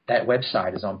 that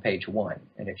website is on page 1.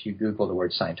 And if you Google the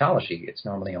word Scientology, it's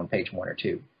normally on page 1 or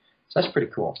 2. So that's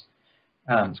pretty cool.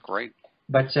 That's great.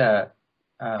 But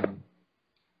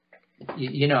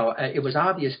it was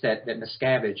obvious that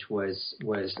Miscavige was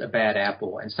a bad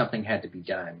apple and something had to be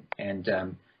done. And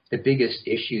the biggest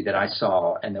issue that I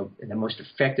saw, and the most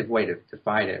effective way to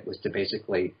fight it was to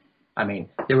basically, I mean,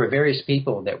 there were various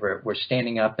people that were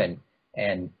standing up and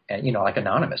like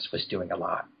Anonymous was doing a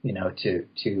lot, to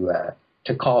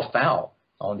call foul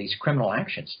on these criminal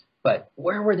actions. But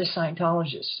where were the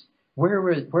Scientologists? Where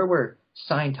were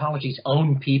Scientology's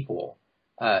own people,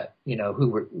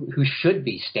 who should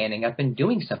be standing up and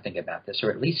doing something about this,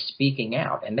 or at least speaking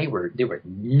out? And there were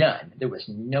none. There was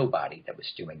nobody that was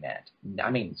doing that.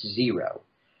 I mean, zero.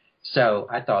 So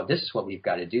I thought, this is what we've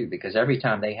got to do, because every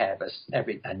time they have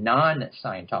a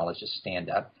non-Scientologist stand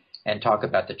up and talk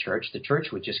about the church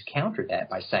would just counter that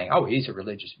by saying, "Oh, he's a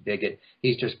religious bigot.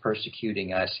 He's just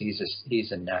persecuting us. He's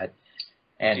a nut."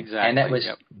 And, exactly. And that was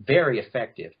very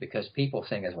effective, because people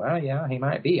think, well, yeah, he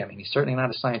might be. I mean, he's certainly not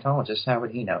a Scientologist. How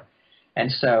would he know?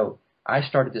 And so I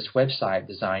started this website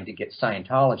designed to get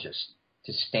Scientologists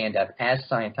to stand up as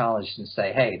Scientologists and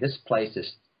say, hey, this place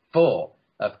is full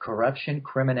of corruption,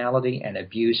 criminality, and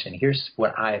abuse, and here's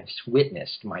what I've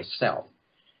witnessed myself.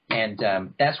 And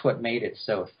that's what made it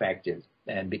so effective.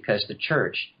 And because the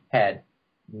church had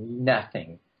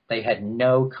nothing. They had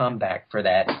no comeback for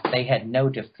that. They had no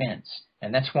defense.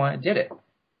 And that's why I did it.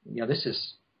 This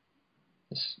is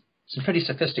some pretty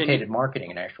sophisticated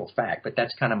marketing in actual fact, but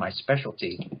that's kind of my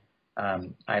specialty.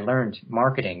 I learned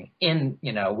marketing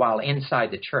while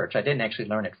inside the church. I didn't actually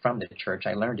learn it from the church.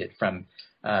 I learned it from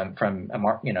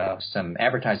some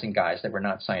advertising guys that were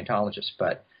not Scientologists,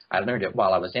 but I learned it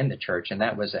while I was in the church, and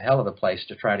that was a hell of a place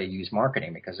to try to use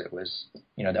marketing, because it was,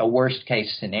 a worst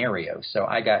case scenario. So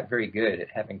I got very good at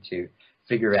having to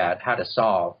figure out how to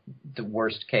solve the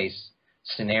worst case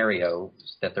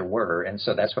scenarios that there were, and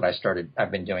so that's what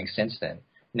I've been doing since then.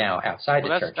 Now outside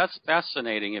the church. That's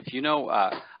fascinating. If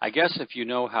I guess if you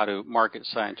know how to market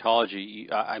Scientology,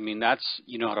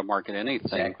 you know how to market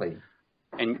anything. Exactly.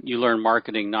 And you learn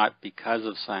marketing not because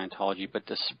of Scientology, but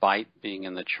despite being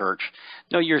in the church.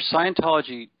 No, your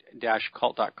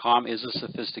Scientology-cult.com is a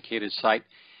sophisticated site,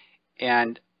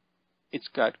 and it's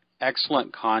got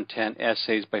excellent content,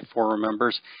 essays by former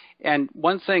members. And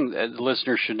one thing that the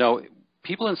listeners should know,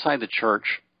 people inside the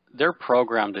church, they're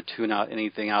programmed to tune out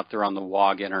anything out there on the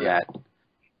WOG internet. Yeah.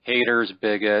 Haters,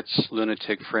 bigots,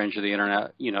 lunatic fringe of the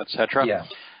internet, et cetera. Yeah.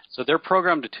 So they're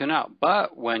programmed to tune out.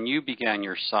 But when you began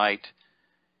your site,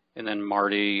 and then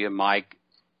Marty and Mike,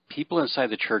 people inside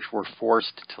the church were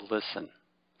forced to listen.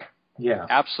 Yeah.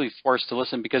 Absolutely forced to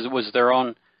listen, because it was their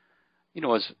own, it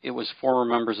was former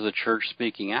members of the church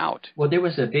speaking out. Well, there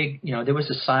was a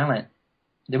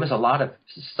lot of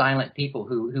silent people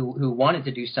who wanted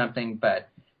to do something, but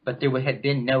there had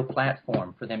been no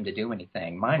platform for them to do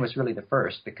anything. Mine was really the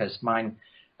first, because mine,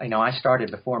 I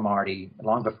started before Marty,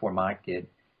 long before Mike did,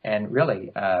 and really,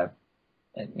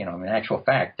 in actual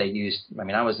fact, they used.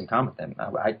 I was in common with them.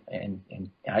 I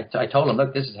told them,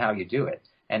 look, this is how you do it,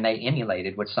 and they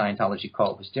emulated what Scientology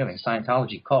Cult was doing.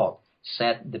 Scientology Cult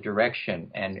set the direction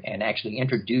and actually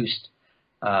introduced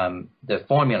the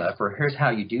formula for here's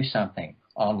how you do something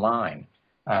online.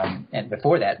 And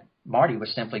before that, Marty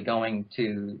was simply going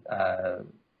to. I'm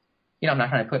not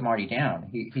trying to put Marty down.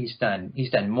 He's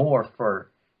done more for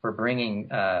bringing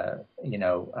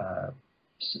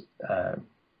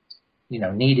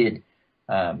needed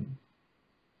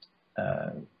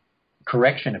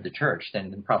correction of the church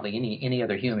than probably any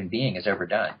other human being has ever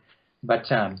done. But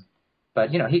but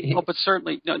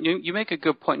certainly, no, you make a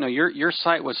good point. No, your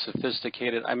site was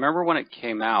sophisticated. I remember when it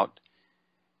came out,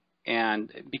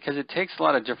 and because it takes a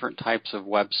lot of different types of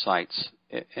websites,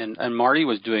 and Marty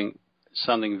was doing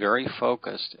something very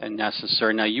focused and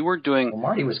necessary. Now you were doing. Well,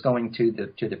 Marty was going to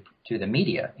the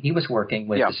media. He was working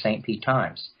with the St. Pete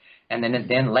Times. And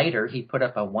then later he put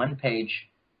up a one-page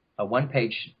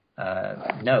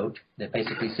note that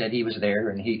basically said he was there,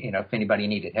 and if anybody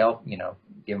needed help,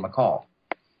 give him a call.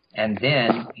 And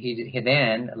then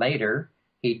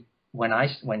when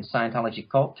Scientology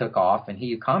Cult took off, and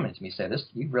he commented to me, said,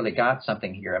 "You've really got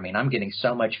something here. I'm getting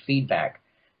so much feedback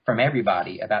from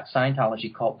everybody about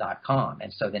ScientologyCult.com."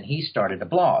 And so then he started a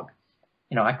blog.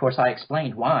 Of course, I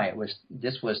explained why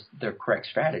this was the correct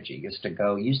strategy, is to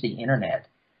go use the internet.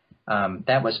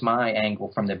 That was my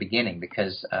angle from the beginning,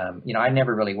 because, I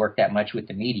never really worked that much with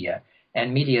the media,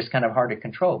 and media is kind of hard to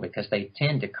control because they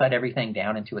tend to cut everything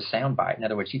down into a soundbite. In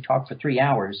other words, you talk for 3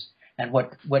 hours, and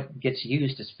what gets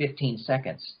used is 15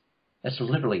 seconds. That's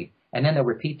literally, and then they'll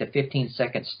repeat the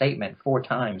 15-second statement 4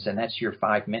 times, and that's your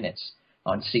 5 minutes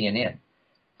on CNN.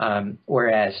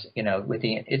 Whereas,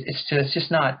 it's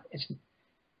just not,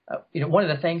 one of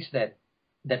the things that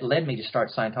led me to start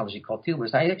Scientology Cult too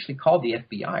was I actually called the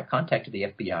FBI, contacted the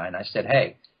FBI, and I said,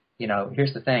 hey,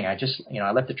 here's the thing. I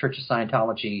left the Church of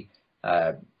Scientology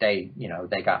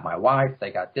They got my wife,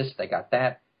 they got this, they got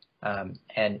that. And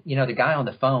the guy on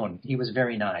the phone, he was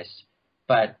very nice,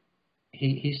 but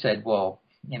he said, well,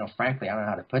 frankly, I don't know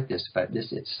how to put this, but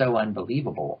it's so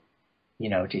unbelievable,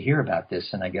 to hear about this.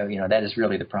 And I go, that is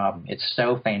really the problem. It's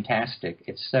so fantastic.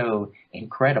 It's so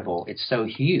incredible. It's so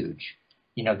huge,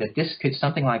 that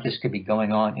something like this could be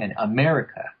going on in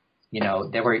America,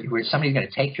 where somebody's going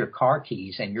to take your car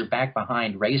keys and you're back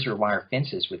behind razor wire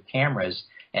fences with cameras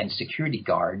and security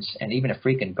guards and even a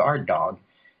freaking guard dog,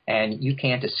 and you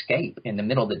can't escape in the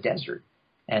middle of the desert.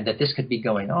 And that this could be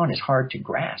going on is hard to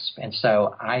grasp. And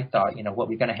so I thought, what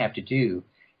we're going to have to do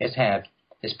is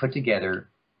put together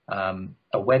a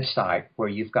website where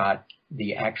you've got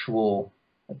the actual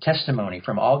testimony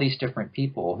from all these different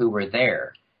people who were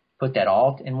there, put that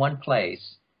all in one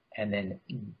place, and then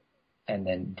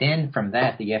from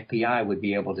that, the FBI would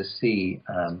be able to see,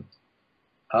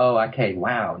 okay,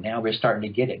 wow, now we're starting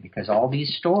to get it, because all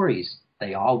these stories,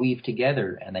 they all weave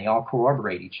together and they all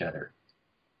corroborate each other.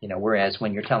 Whereas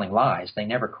when you're telling lies, they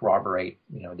never corroborate,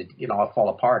 it all fall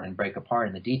apart and break apart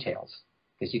in the details,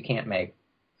 because you can't make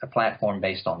a platform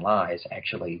based on lies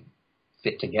actually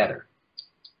fit together.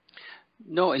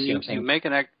 No, and you make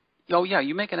an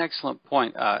excellent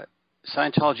point.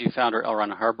 Scientology founder L.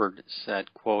 Ron Hubbard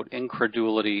said, quote,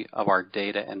 "Incredulity of our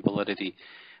data and validity.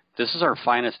 This is our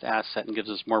finest asset and gives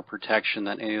us more protection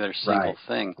than any other single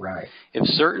thing. Right. If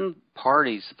certain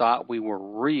parties thought we were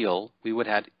real, we would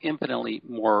have infinitely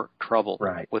more trouble.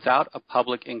 Right. Without a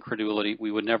public incredulity,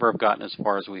 we would never have gotten as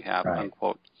far as we have," right.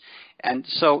 unquote. And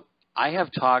so I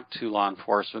have talked to law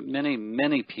enforcement.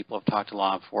 Many people have talked to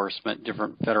law enforcement,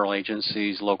 different federal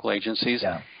agencies, local agencies,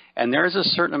 and there's a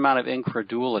certain amount of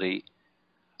incredulity.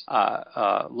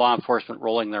 Law enforcement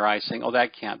rolling their eyes saying, "Oh,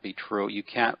 that can't be true. You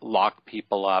can't lock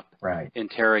people up,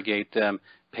 interrogate them,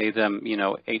 pay them,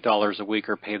 $8 a week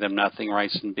or pay them nothing,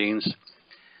 rice and beans."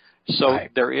 So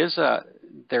there is a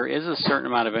certain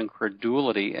amount of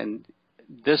incredulity, and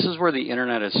this is where the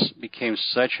internet became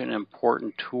such an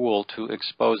important tool to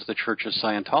expose the Church of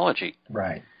Scientology.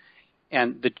 Right.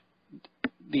 And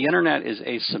the internet is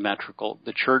asymmetrical.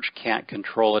 The church can't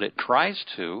control it. It tries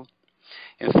to.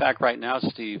 In fact, right now,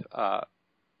 Steve,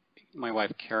 my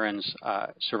wife Karen's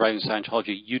Surviving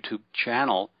Scientology YouTube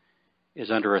channel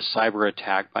is under a cyber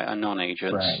attack by unknown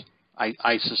agents. Right.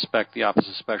 I suspect the Office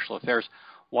of Special Affairs.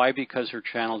 Why? Because her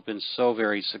channel has been so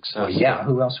very successful. Well, yeah,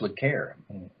 who else would care?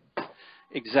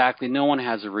 Exactly. No one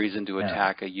has a reason to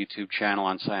attack a YouTube channel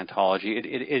on Scientology.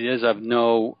 It is of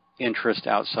no interest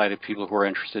outside of people who are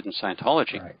interested in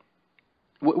Scientology. Right.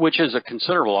 Which is a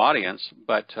considerable audience,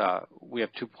 but we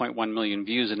have 2.1 million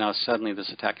views, and now suddenly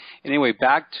this attack. Anyway,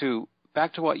 back to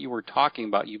what you were talking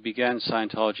about. You began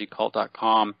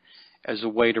ScientologyCult.com as a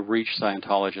way to reach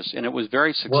Scientologists, and it was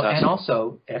very successful. Well, and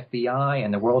also FBI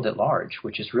and the world at large,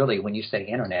 which is really, when you say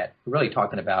internet, we're really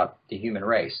talking about the human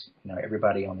race,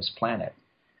 everybody on this planet.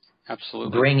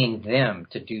 Absolutely. Bringing them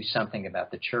to do something about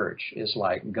the church is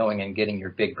like going and getting your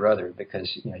big brother, because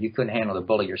you couldn't handle the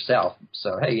bully yourself.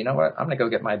 So, hey, you know what? I'm going to go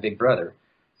get my big brother.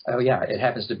 Oh, yeah, it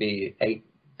happens to be 8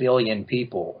 billion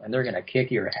people, and they're going to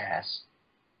kick your ass.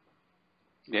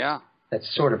 Yeah.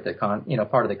 That's sort of the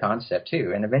part of the concept,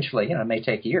 too. And eventually, it may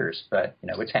take years, but,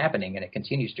 it's happening, and it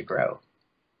continues to grow.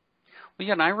 Well,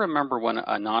 yeah, and I remember when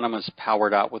Anonymous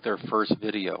powered out with their first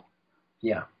video.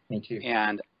 Yeah, me too.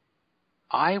 And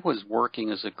I was working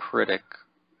as a critic,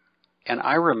 and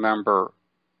I remember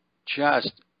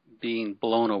just being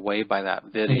blown away by that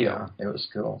video. Yeah, it was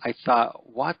cool. I thought,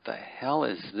 what the hell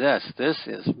is this? This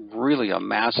is really a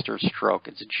master stroke.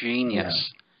 It's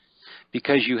genius. Yeah.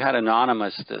 Because you had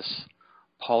Anonymous, this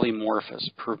polymorphous,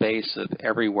 pervasive,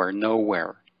 everywhere,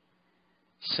 nowhere,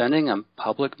 sending a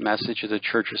public message to the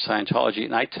Church of Scientology,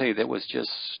 and I tell you, that was just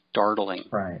startling.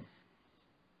 Right.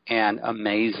 And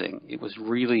amazing. It was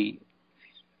really...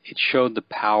 It showed the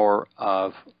power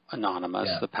of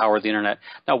Anonymous, the power of the internet.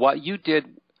 Now, what you did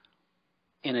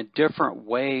in a different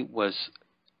way was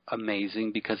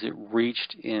amazing, because it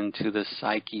reached into the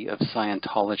psyche of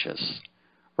Scientologists,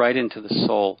 right into the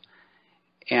soul,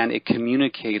 and it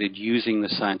communicated using the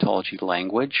Scientology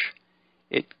language.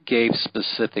 It gave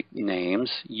specific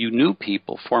names. You knew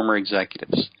people, former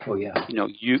executives. Oh, yeah.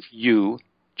 You,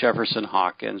 Jefferson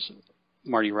Hawkins,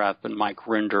 Marty Rathbun, Mike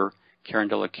Rinder, Karen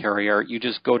de la Carriere, you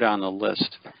just go down the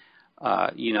list,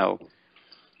 and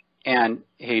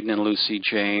Hayden and Lucy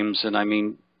James. And I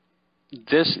mean,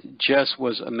 this just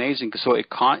was amazing. So it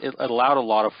allowed a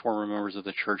lot of former members of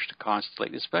the church to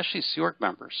constellate, especially Sea Org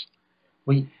members.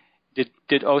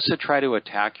 Did OSA try to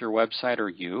attack your website or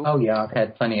you? Oh yeah, I've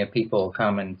had plenty of people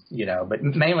come and but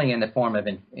mainly in the form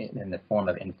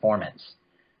of informants.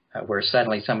 where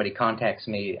suddenly somebody contacts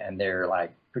me and they're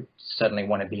like, suddenly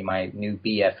want to be my new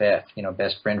BFF,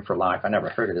 best friend for life. I never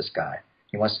heard of this guy.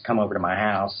 He wants to come over to my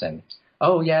house and,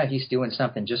 oh yeah, he's doing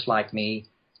something just like me.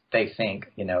 They think,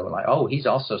 like, oh, he's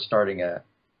also starting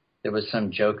there was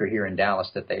some joker here in Dallas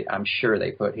that I'm sure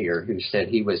they put here, who said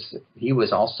he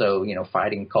was also,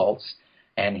 fighting cults,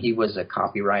 and he was a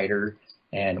copywriter,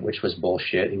 and which was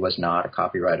bullshit. He was not a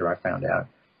copywriter, I found out.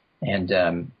 And,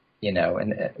 they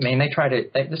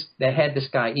had this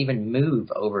guy even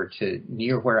move over to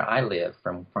near where I live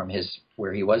from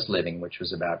where he was living, which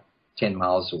was about 10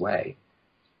 miles away.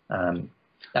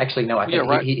 Actually, no, I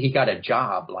think he got a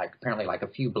job, apparently a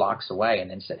few blocks away, and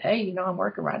then said, hey, I'm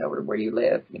working right over where you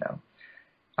live,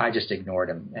 I just ignored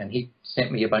him. And he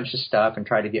sent me a bunch of stuff and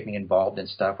tried to get me involved in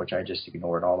stuff, which I just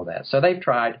ignored, all of that. So they've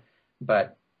tried,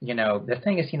 but, the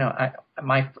thing is,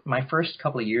 my first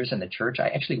couple of years in the church, I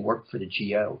actually worked for the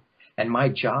GO. And my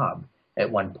job at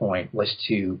one point was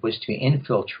to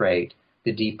infiltrate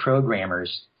the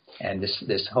deprogrammers and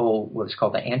this whole, what was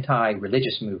called the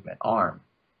anti-religious movement, ARM,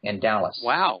 in Dallas.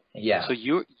 Wow. Yeah. So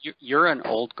you're an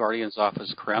old Guardian's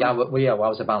Office creme? Yeah, well, I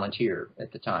was a volunteer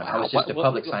at the time. Wow. I was just a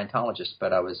public Scientologist,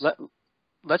 but I was...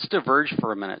 Let's diverge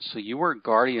for a minute. So you were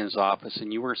Guardian's Office,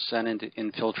 and you were sent in to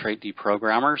infiltrate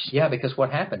deprogrammers? Yeah, because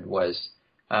what happened was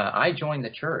I joined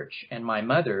the church, and my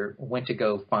mother went to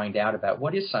go find out about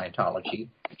what is Scientology.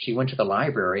 She went to the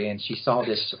library, and she saw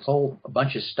this whole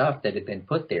bunch of stuff that had been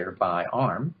put there by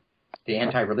ARM, the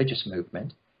anti-religious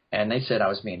movement. And they said I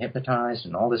was being hypnotized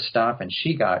and all this stuff, and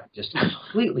she got just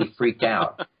completely freaked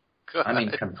out. I mean,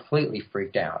 completely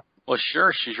freaked out. Well,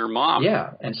 sure, she's your mom.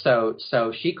 Yeah, and so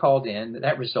she called in.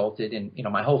 That resulted in,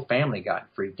 my whole family got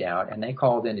freaked out, and they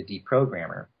called in a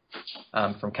deprogrammer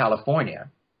from California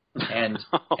and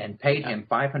paid him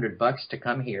 $500 to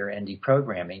come here and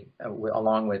deprogram me,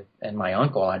 along with, and my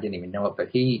uncle, I didn't even know it, but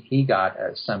he got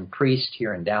some priest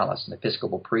here in Dallas, an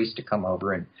Episcopal priest, to come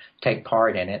over and take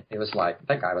part in it. It was like,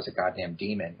 that guy was a goddamn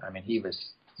demon. I mean, he was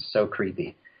so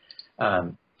creepy.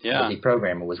 Yeah. The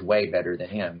deprogrammer was way better than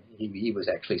him. He was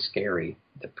actually scary,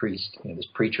 the priest, this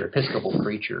preacher, Episcopal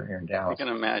preacher here in Dallas. I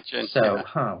can imagine. So,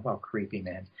 well, creepy,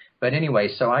 man. But anyway,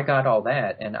 so I got all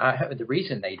that, and the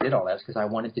reason they did all that is because I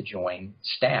wanted to join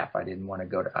staff. I didn't want to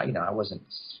go to, I wasn't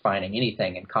finding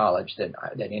anything in college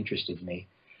that interested me,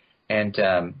 and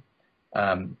so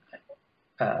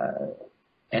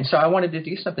I wanted to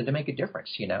do something to make a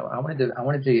difference. I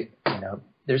wanted to,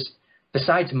 there's,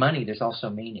 besides money, there's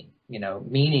also meaning.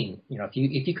 Meaning,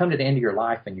 if you come to the end of your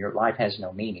life and your life has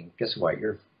no meaning, guess what?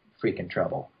 You're freaking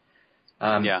trouble.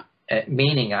 Yeah.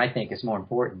 Meaning, I think, is more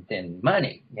important than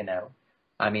money.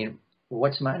 I mean,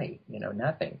 what's money?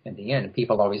 Nothing. In the end,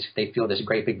 people they feel this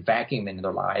great big vacuum in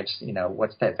their lives.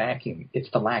 What's that vacuum? It's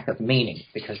the lack of meaning,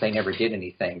 because they never did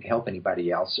anything to help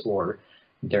anybody else, or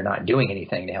they're not doing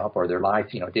anything to help, or their life,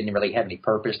 didn't really have any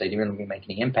purpose. They didn't really make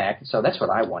any impact. So that's what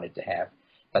I wanted to have.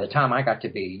 By the time I got to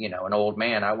be, an old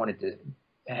man, I wanted to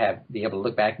be able to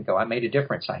look back and go, I made a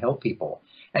difference. I helped people.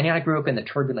 And I grew up in the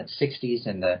turbulent 60s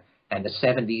and the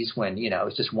 70s when, it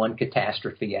was just one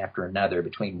catastrophe after another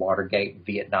between Watergate and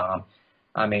Vietnam.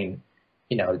 I mean,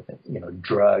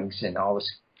 drugs and all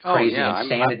this crazy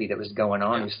insanity that was going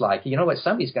on. Yeah. It was like, what,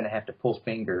 somebody's going to have to pull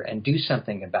finger and do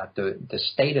something about the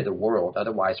state of the world.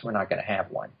 Otherwise, we're not going to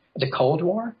have one. The Cold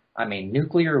War, I mean,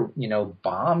 nuclear,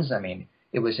 bombs. I mean,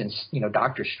 it was in,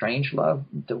 Dr. Strangelove,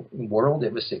 the world.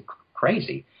 It was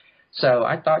crazy. So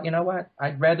I thought, what?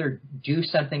 I'd rather do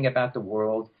something about the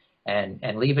world and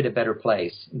leave it a better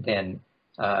place than,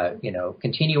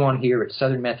 continue on here at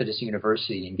Southern Methodist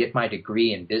University and get my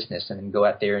degree in business and then go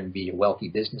out there and be a wealthy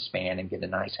businessman and get a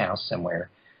nice house somewhere,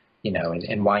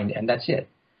 and that's it.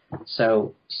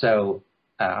 So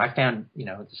I found,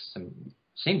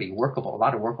 seemed to be workable, a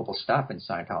lot of workable stuff in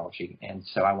Scientology. And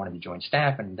so I wanted to join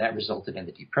staff, and that resulted in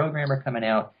the deprogrammer coming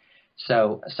out.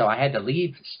 So I had to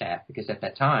leave staff because at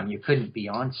that time you couldn't be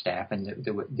on staff, and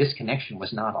this connection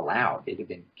was not allowed. It had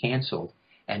been canceled,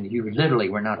 and you literally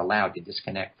were not allowed to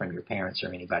disconnect from your parents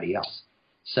or anybody else.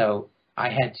 So I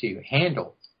had to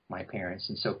handle my parents,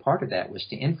 and so part of that was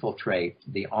to infiltrate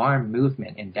the ARM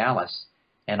movement in Dallas.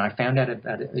 And I found out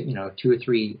about,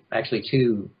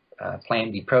 two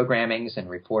planned deprogrammings and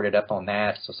reported up on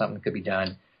that so something could be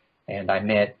done. And I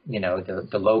met,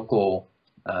 the local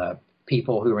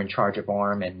people who were in charge of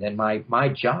ARM. And then my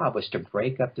job was to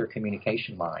break up their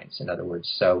communication lines, in other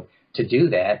words. So to do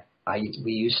that,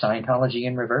 we used Scientology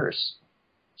in reverse.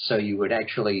 So you would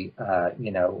actually,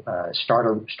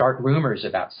 start rumors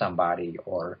about somebody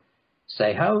or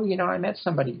say, oh, I met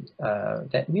somebody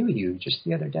that knew you just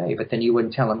the other day. But then you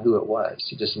wouldn't tell them who it was.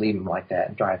 You just leave them like that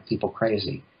and drive people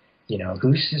crazy.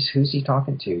 Who's he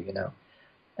talking to?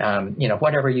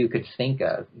 Whatever you could think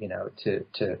of,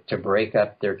 to break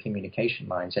up their communication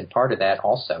lines. And part of that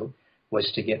also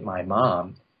was to get my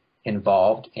mom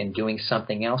involved in doing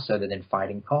something else other than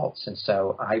fighting cults. And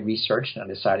so I researched and I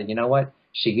decided, you know what?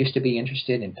 She used to be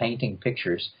interested in painting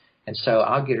pictures. And so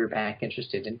I'll get her back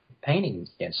interested in painting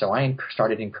again. So I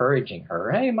started encouraging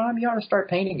her, hey, Mom, you ought to start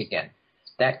painting again,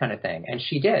 that kind of thing. And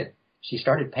she did. She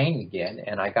started painting again,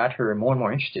 and I got her more and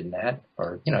more interested in that,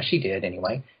 or, she did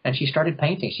anyway. And she started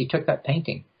painting. She took up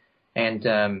painting and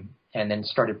then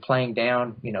started playing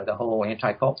down, the whole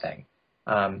anti-cult thing.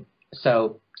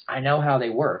 So I know how they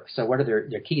work. So what are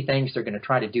their key things they're going to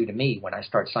try to do to me when I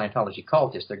start Scientology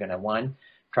Cult is they're going to, one,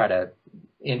 try to,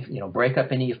 break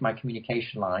up any of my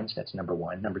communication lines. That's number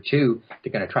one. Number two,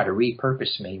 they're going to try to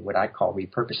repurpose me, what I call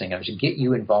repurposing. To get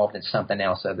you involved in something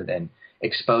else other than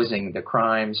exposing the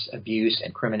crimes, abuse,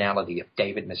 and criminality of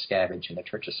David Miscavige and the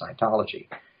Church of Scientology.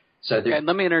 So and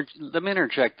let me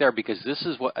interject there, because this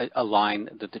is what a line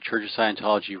that the Church of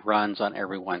Scientology runs on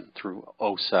everyone through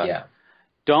OSA. Yeah.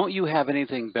 Don't you have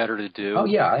anything better to do? Oh,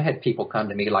 yeah. I had people come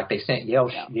to me, like they sent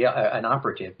an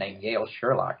operative named Yale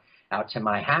Sherlock out to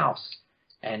my house.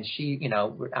 And she,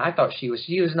 I thought she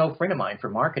was no friend of mine for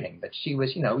marketing, but she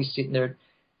was, we sitting there,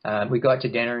 we go out to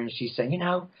dinner, and she said,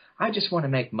 I just want to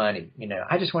make money.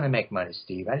 I just want to make money,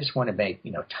 Steve. I just want to make,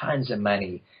 tons of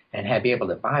money and be able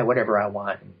to buy whatever I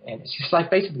want. And she's like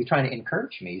basically trying to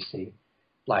encourage me, you see,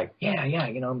 like,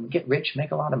 get rich, make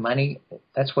a lot of money.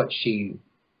 That's what she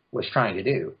was trying to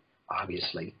do,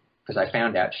 obviously, because I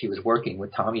found out she was working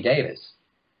with Tommy Davis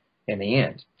in the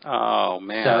end. Oh,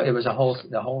 man. So it was the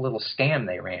whole little scam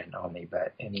they ran on me.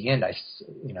 But in the end, I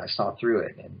saw through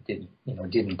it and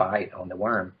didn't bite on the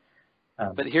worm.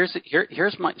 But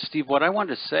here's my, Steve, what I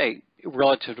wanted to say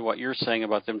relative to what you're saying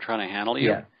about them trying to handle you.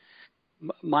 Yeah.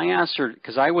 My answer,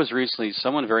 because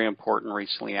someone very important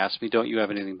recently asked me, don't you have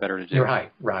anything better to do?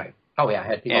 Right. Oh, yeah, I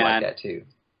had people like that too.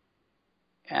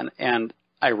 And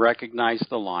I recognized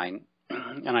the line,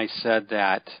 and I said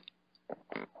that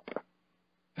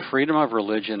freedom of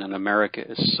religion in America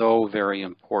is so very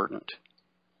important.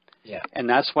 Yeah. And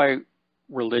that's why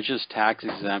religious tax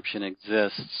exemption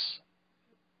exists,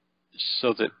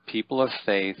 so that people of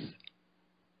faith,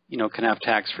 can have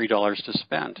tax-free dollars to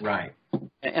spend. Right.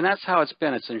 And that's how it's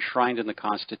been. It's enshrined in the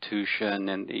Constitution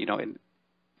and, in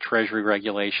Treasury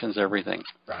regulations, everything.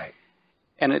 Right.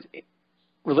 And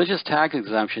religious tax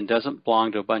exemption doesn't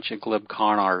belong to a bunch of glib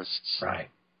con artists. Right.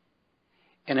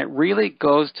 And it really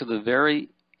goes to the very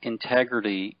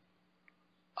integrity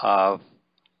of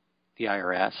the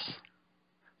IRS,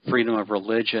 freedom of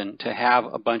religion, to have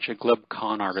a bunch of glib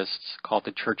con artists called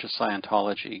the Church of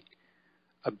Scientology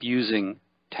abusing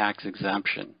tax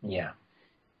exemption. Yeah.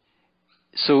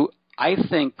 So I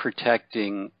think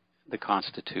protecting the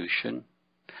Constitution,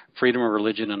 freedom of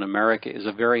religion in America, is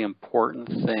a very important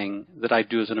thing that I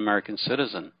do as an American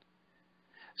citizen.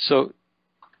 So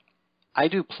I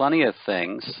do plenty of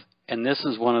things, and this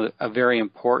is a very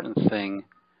important thing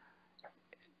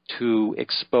to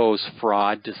expose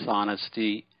fraud,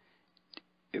 dishonesty.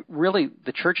 Really,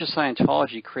 the Church of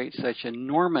Scientology creates such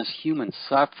enormous human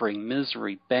suffering,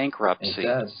 misery, bankruptcy. It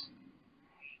does.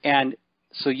 And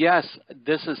so, yes,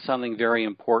 this is something very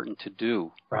important to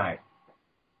do. Right.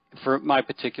 For my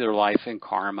particular life in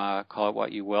karma, call it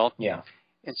what you will. Yeah.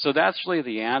 And so that's really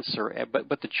the answer.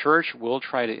 But the church will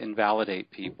try to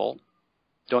invalidate people.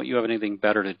 Don't you have anything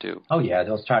better to do? Oh, yeah.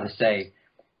 They'll try to say,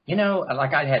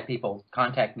 like I'd had people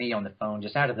contact me on the phone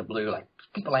just out of the blue, like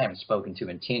people I haven't spoken to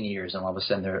in 10 years, and all of a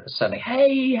sudden they're suddenly,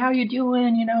 hey, how you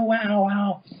doing?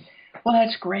 Wow. Well,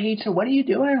 that's great. So what are you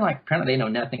doing? Like, apparently they know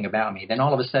nothing about me. Then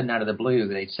all of a sudden out of the blue,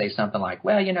 they'd say something like,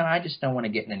 well, I just don't want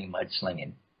to get in any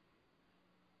mudslinging.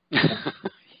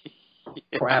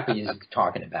 Crap are you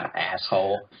talking about,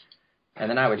 asshole? And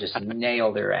then I would just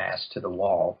nail their ass to the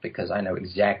wall because I know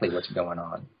exactly what's going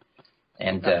on.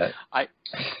 And I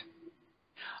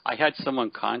had someone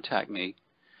contact me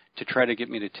to try to get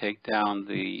me to take down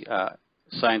the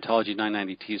Scientology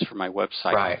 990Ts from my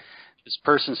website. Right. This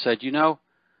person said,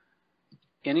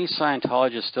 any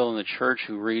Scientologist still in the church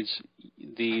who reads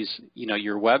these,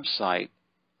 your website,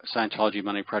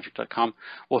 ScientologyMoneyProject.com,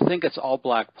 will think it's all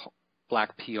black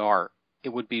PR. It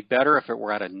would be better if it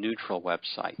were at a neutral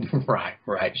website.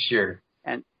 Right, sure.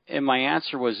 And my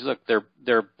answer was, look,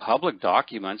 they're public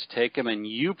documents. Take them and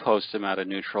you post them at a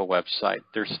neutral website.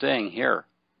 They're staying here.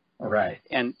 Right.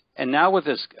 And now with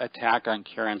this attack on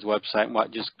Karen's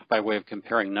website, just by way of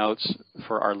comparing notes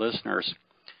for our listeners,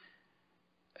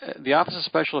 the Office of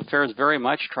Special Affairs very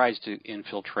much tries to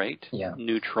infiltrate,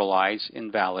 neutralize,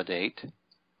 invalidate.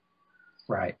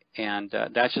 Right. And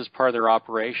that's just part of their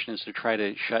operation, is to try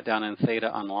to shut down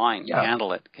Theta Online,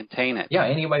 handle it, contain it. Yeah,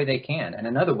 any way they can. And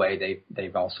another way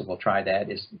they've also will try that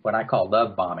is what I call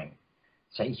love bombing.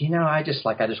 Say, I just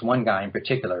one guy in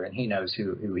particular, and he knows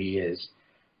who he is,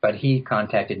 but he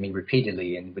contacted me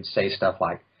repeatedly and would say stuff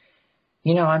like,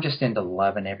 I'm just into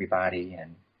loving everybody,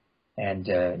 and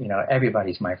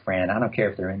everybody's my friend. I don't care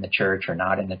if they're in the church or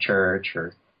not in the church,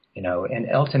 or and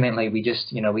ultimately we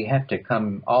just we have to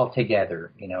come all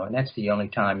together, and that's the only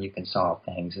time you can solve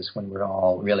things, is when we're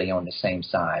all really on the same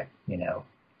side, and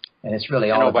it's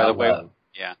really all about love.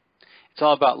 Yeah. It's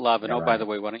all about love. And by right. the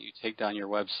way, why don't you take down your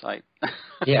website?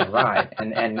 Yeah, right.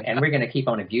 And we're going to keep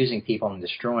on abusing people and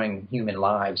destroying human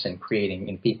lives and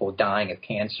people dying of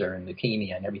cancer and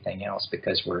leukemia and everything else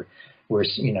because we're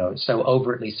so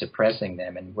overtly suppressing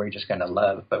them, and we're just going to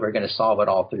love, but we're going to solve it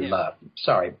all through love.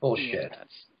 Sorry, bullshit. Yeah,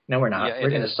 no, we're not. We're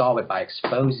going to solve it by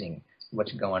exposing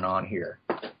what's going on here.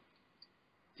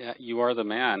 Yeah, you are the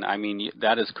man. I mean,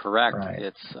 that is correct. Right.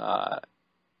 It's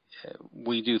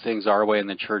we do things our way, and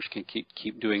the church can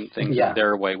keep doing things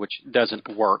their way, which doesn't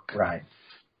work. Right.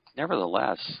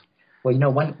 Nevertheless. Well,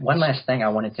 one last thing I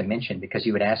wanted to mention, because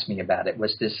you had asked me about it,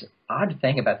 was this odd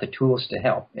thing about the tools to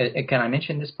help. Can I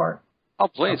mention this part? Oh,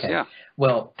 please, okay. Yeah.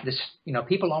 Well,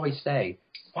 people always say,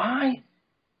 why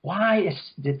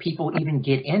did people even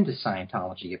get into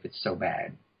Scientology if it's so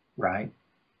bad, right?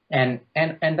 And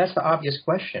that's the obvious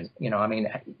question. I mean,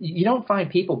 you don't find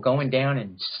people going down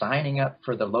and signing up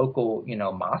for the local,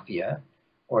 mafia,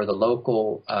 or the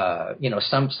local,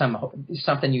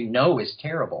 something is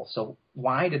terrible. So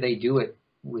why do they do it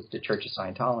with the Church of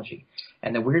Scientology?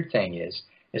 And the weird thing is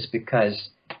because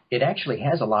it actually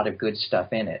has a lot of good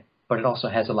stuff in it, but it also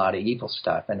has a lot of evil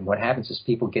stuff. And what happens is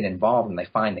people get involved and they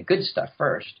find the good stuff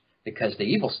first, because the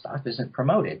evil stuff isn't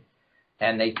promoted.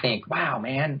 And they think, wow,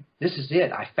 man, this is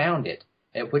it. I found it.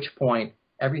 At which point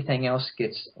everything else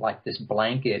gets like this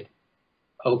blanket,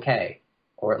 okay,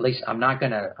 or at least I'm not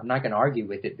gonna argue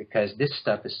with it, because this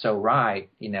stuff is so right.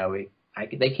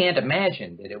 They can't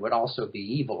imagine that it would also be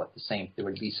evil at the same. There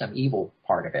would be some evil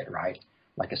part of it, right?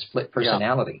 Like a split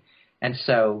personality. Yeah. And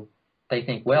so they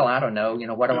think, well, I don't know.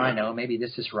 What do I know? Maybe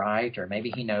this is right, or maybe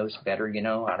he knows better.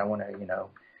 I don't want to.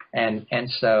 And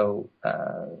so.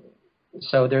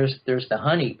 So there's the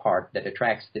honey part that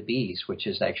attracts the bees, which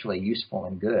is actually useful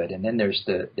and good, and then there's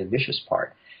the vicious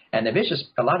part. And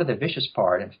a lot of the vicious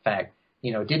part, in fact,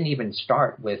 didn't even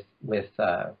start with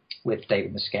David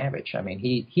Miscavige. I mean,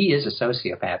 he is a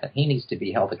sociopath, and he needs to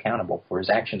be held accountable for his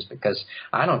actions, because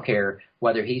I don't care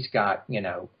whether he's got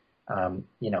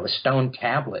a stone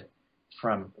tablet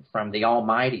from the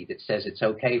Almighty that says it's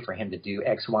okay for him to do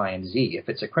X, Y, and Z. If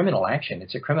it's a criminal action,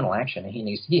 it's a criminal action, and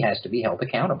he has to be held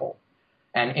accountable.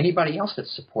 And anybody else that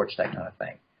supports that kind of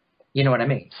thing. You know what I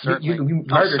mean? You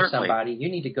murdered somebody, you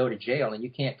need to go to jail, and you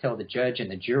can't tell the judge and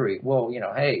the jury, well,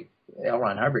 hey, L.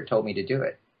 Ron Hubbard told me to do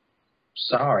it.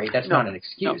 Sorry, that's not an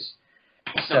excuse.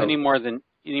 No, any more than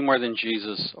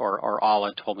Jesus or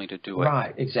Allah told me to do it.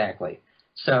 Right, exactly.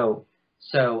 So,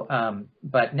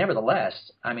 but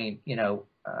nevertheless, I mean,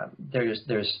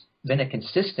 there's been a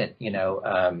consistent,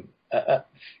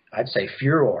 I'd say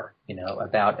furor,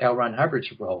 about L. Ron Hubbard's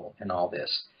role in all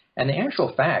this. And the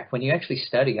actual fact, when you actually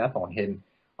study up on him,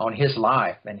 on his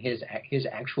life and his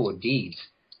actual deeds,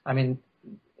 I mean,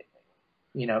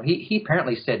 he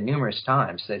apparently said numerous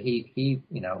times that he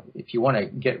if you want to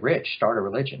get rich, start a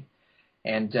religion.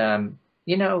 And,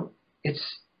 it's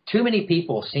too many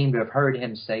people seem to have heard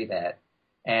him say that.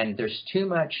 And there's too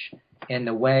much in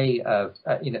the way of,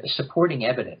 supporting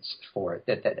evidence for it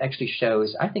that actually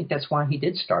shows. I think that's why he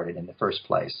did start it in the first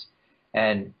place.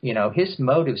 And, his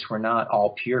motives were not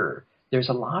all pure. There's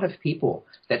a lot of people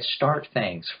that start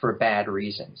things for bad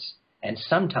reasons. And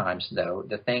sometimes, though,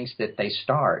 the things that they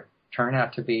start turn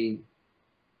out to be,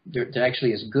 there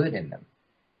actually is good in them.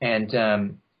 And,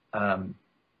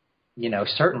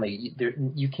 certainly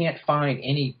you can't find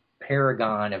any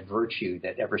paragon of virtue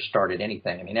that ever started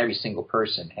anything. I mean, every single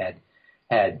person had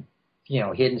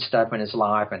hidden stuff in his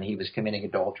life, and he was committing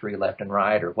adultery left and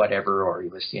right or whatever, or he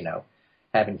was,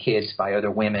 having kids by other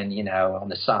women, on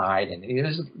the side, and he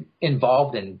was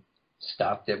involved in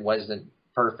stuff that wasn't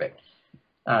perfect.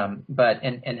 But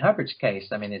in Hubbard's case,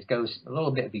 I mean, it goes a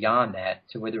little bit beyond that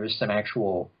to where there was some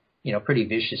actual, pretty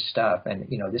vicious stuff. And,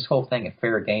 this whole thing of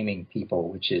fair gaming people,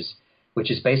 which is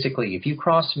basically, if you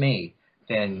cross me,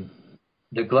 then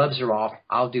the gloves are off.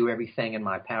 I'll do everything in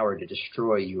my power to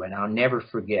destroy you, and I'll never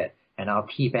forget, and I'll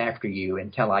keep after you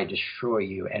until I destroy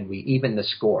you, and we even the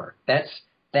score.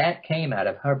 That came out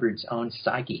of Hubbard's own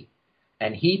psyche,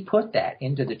 and he put that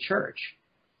into the church.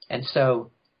 And so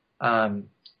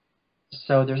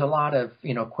So there's a lot of,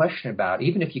 question about,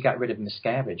 even if you got rid of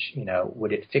Miscavige,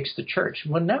 would it fix the church?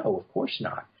 Well, no, of course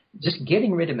not. Just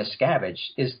getting rid of Miscavige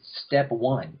is step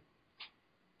one.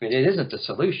 But it isn't the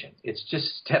solution. It's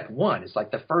just step one. It's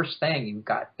like the first thing you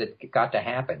got to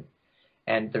happen.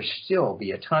 And there's still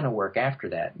be a ton of work after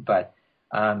that. But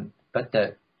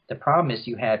the problem is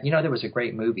you have, there was a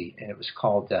great movie, and it was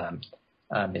called,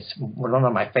 it's one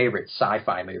of my favorite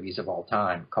sci-fi movies of all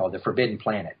time, called The Forbidden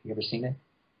Planet. You ever seen it?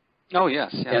 Oh, yes.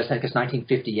 Yeah, I think it's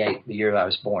 1958, the year I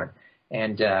was born.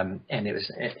 And it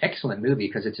was an excellent movie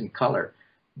because it's in color.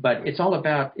 But it's all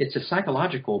about, it's a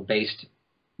psychological-based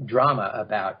drama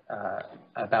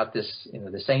about this,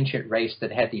 this ancient race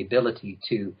that had the ability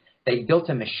to, they built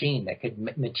a machine that could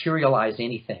materialize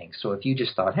anything. So if you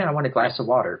just thought, hey, I want a glass of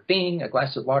water, bing, a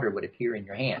glass of water would appear in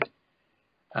your hand.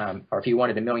 Or if you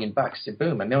wanted $1 million,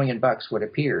 boom, $1 million would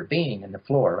appear, bing, in the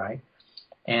floor, right?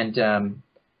 And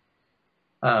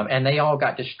they all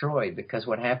got destroyed because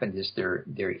what happened is their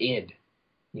id,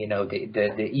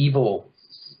 the evil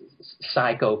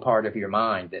psycho part of your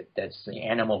mind that's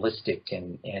animalistic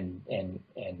and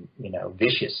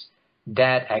vicious,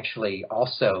 that actually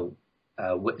also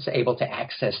was able to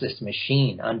access this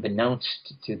machine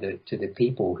unbeknownst to the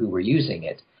people who were using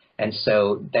it. And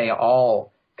so they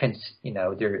all,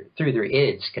 through their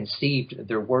ids, conceived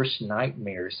their worst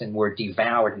nightmares and were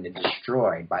devoured and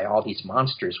destroyed by all these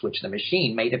monsters which the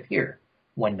machine made appear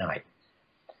one night.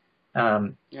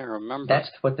 Yeah, remember. That's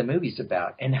what the movie's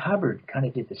about. And Hubbard kind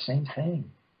of did the same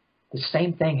thing. The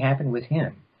same thing happened with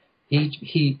him.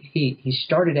 He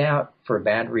started out for a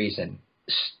bad reason,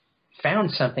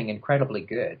 found something incredibly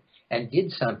good, and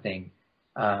did something.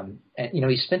 And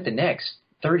he spent the next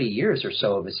 30 years or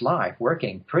so of his life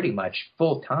working pretty much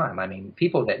full time. I mean,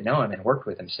 people that know him and worked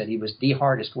with him said he was the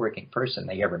hardest working person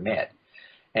they ever met.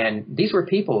 And these were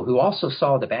people who also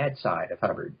saw the bad side of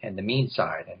Hubbard and the mean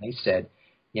side, and they said,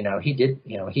 he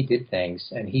did things,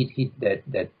 and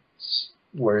that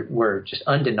were just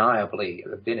undeniably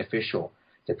beneficial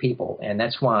to people, and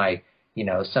that's why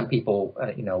some people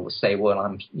say, well,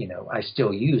 I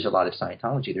still use a lot of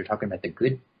Scientology. They're talking about the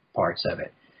good parts of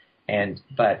it,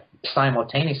 but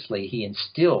simultaneously he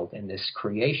instilled in this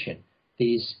creation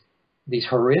these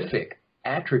horrific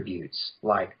attributes,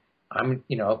 like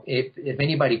if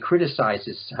anybody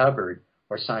criticizes Hubbard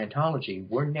or Scientology,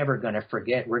 we're never going to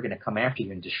forget. We're going to come after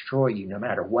you and destroy you no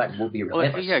matter what. We'll be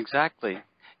relentless. Well, yeah, exactly.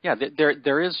 Yeah,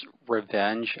 there is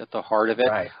revenge at the heart of it.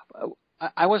 Right.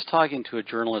 I was talking to a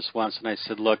journalist once, and I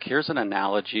said, look, here's an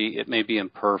analogy. It may be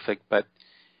imperfect, but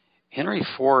Henry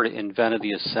Ford invented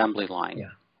the assembly line. Yeah.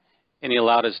 And he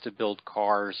allowed us to build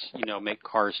cars, make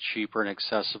cars cheaper and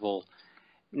accessible.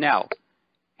 Now,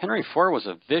 Henry Ford was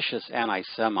a vicious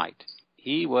anti-Semite.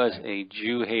 He was a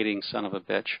Jew-hating son of a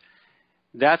bitch.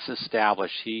 That's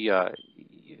established. He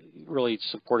really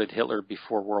supported Hitler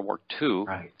before World War II.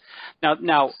 Right.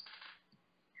 Now,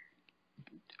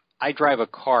 I drive a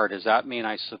car. Does that mean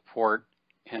I support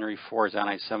Henry Ford's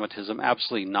anti-Semitism?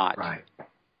 Absolutely not. Right.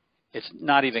 It's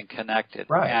not even connected.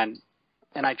 Right.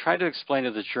 And I tried to explain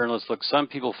to the journalist, look, some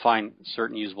people find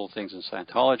certain usable things in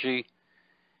Scientology,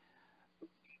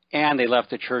 and they left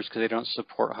the church because they don't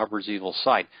support Hubbard's evil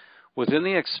side. Within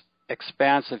the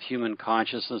expanse of human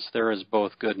consciousness, there is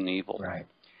both good and evil. Right.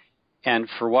 And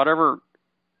for whatever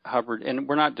Hubbard, and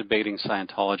we're not debating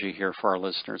Scientology here for our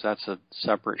listeners. That's a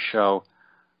separate show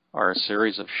or a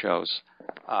series of shows.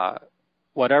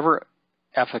 Whatever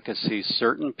efficacy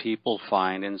certain people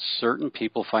find, and certain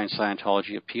people find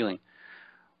Scientology appealing,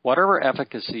 whatever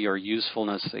efficacy or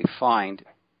usefulness they find,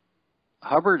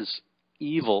 Hubbard's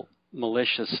evil,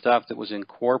 malicious stuff that was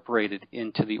incorporated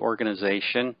into the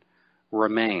organization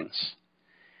remains.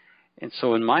 And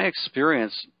so in my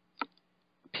experience,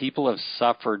 people have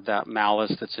suffered that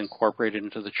malice that's incorporated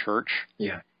into the church.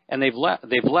 Yeah. And they've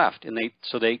left, and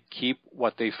they keep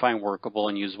what they find workable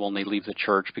and usable, and they leave the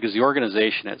church because the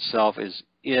organization itself is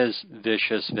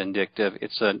vicious, vindictive.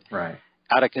 It's an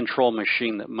out of control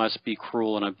machine that must be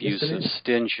cruel and abusive,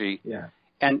 stingy. Yeah.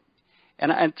 And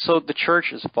so the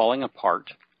church is falling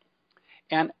apart.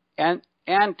 And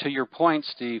to your point,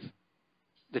 Steve,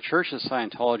 the Church of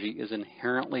Scientology is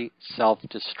inherently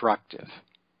self-destructive.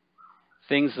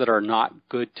 Things that are not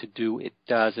good to do, it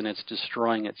does, and it's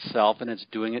destroying itself, and it's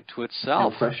doing it to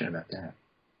itself. No question about that.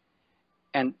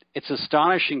 And it's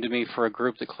astonishing to me for a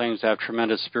group that claims to have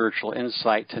tremendous spiritual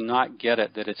insight to not get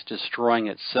it, that it's destroying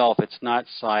itself. It's not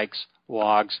psychs,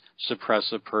 wogs,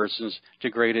 suppressive persons,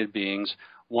 degraded beings,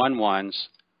 one-ones.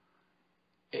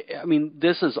 I mean,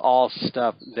 this is all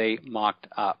stuff they mocked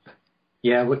up.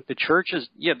 Yeah, the church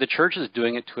is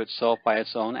doing it to itself by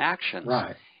its own actions.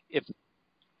 Right.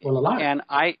 A lot. And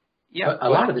Yeah, a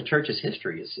lot of the church's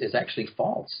history is actually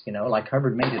false. Like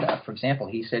Hubbard made it up. For example,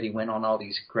 he said he went on all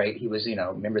these he was,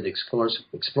 a member of the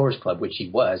Explorers Club, which he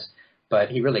was, but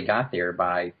he really got there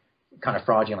by kind of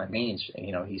fraudulent means.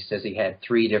 He says he had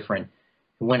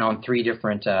went on three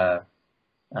different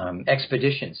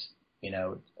expeditions.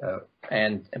 But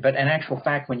in actual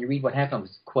fact, when you read what happened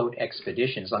with quote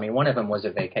expeditions, I mean, one of them was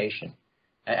a vacation.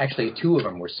 Actually, two of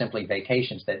them were simply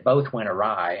vacations that both went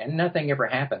awry, and nothing ever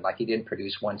happened. Like he didn't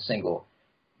produce one single,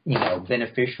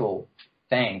 beneficial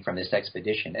thing from this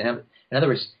expedition. And in other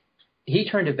words, he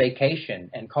turned a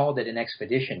vacation and called it an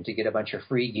expedition to get a bunch of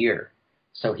free gear,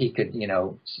 so he could,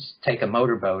 take a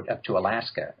motorboat up to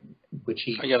Alaska, which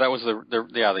he. Yeah, that was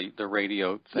the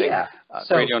radio thing. Yeah,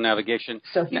 radio navigation.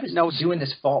 So he was doing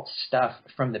this false stuff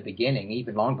from the beginning,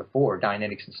 even long before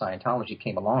Dianetics and Scientology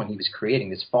came along. He was creating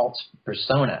this false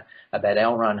persona about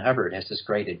L. Ron Hubbard as this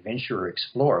great adventurer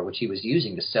explorer, which he was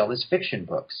using to sell his fiction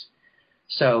books.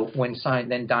 So when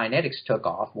then Dianetics took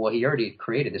off, well, he already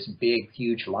created this big,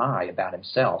 huge lie about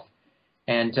himself.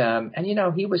 And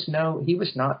he was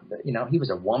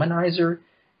a womanizer.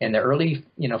 In the early,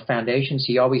 foundations,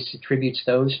 he always attributes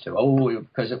those to,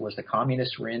 because it was the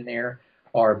communists were in there,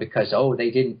 or because,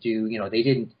 they didn't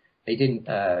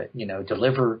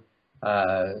deliver,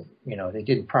 they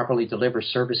didn't properly deliver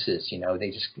services. They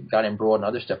just got embroiled in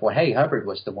other stuff. Well, hey, Hubbard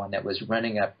was the one that was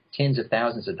running up tens of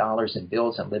thousands of dollars in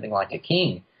bills and living like a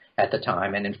king at the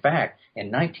time. And in fact,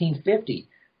 in 1950,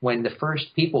 when the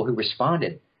first people who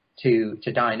responded to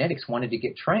Dianetics wanted to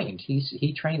get trained,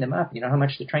 he trained them up. You know how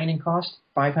much the training cost?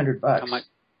 $500. How much?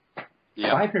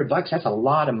 Yeah. $500. That's a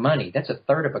lot of money. That's a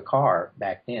third of a car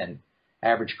back then.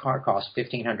 Average car cost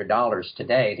 $1,500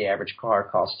 today. The average car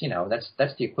costs,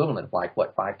 that's the equivalent of like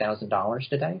what, $5,000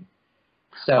 today.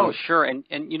 So sure. And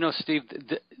Steve,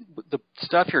 the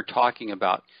stuff you're talking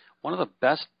about, one of the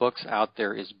best books out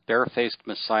there is Barefaced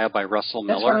Messiah by Russell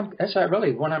Miller.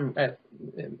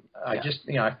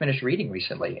 I finished reading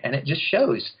recently, and it just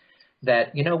shows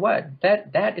that,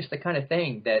 that is the kind of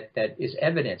thing that is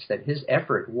evidence that his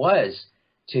effort was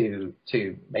to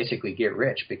basically get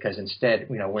rich, because instead,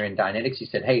 we're in Dianetics. He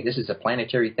said, hey, this is a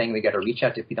planetary thing. We got to reach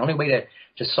out to people. The only way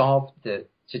to solve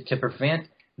to prevent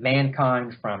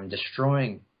mankind from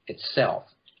destroying itself,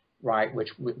 right, which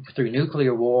through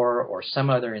nuclear war or some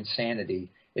other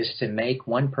insanity, is to make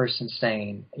one person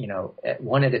sane,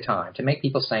 one at a time, to make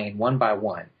people sane one by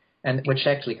one, and which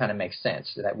actually kind of makes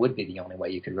sense. That would be the only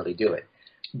way you could really do it.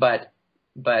 But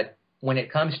when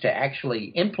it comes to actually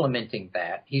implementing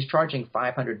that, he's charging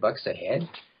 $500 a head.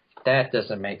 That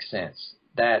doesn't make sense.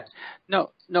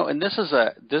 No, and this is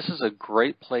a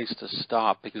great place to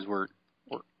stop, because we're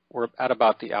at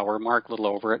about the hour mark, a little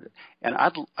over it, and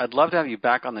I'd love to have you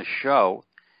back on the show,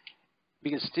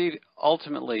 because Steve,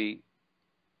 ultimately,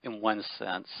 in one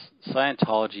sense,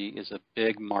 Scientology is a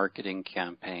big marketing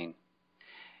campaign,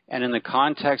 and in the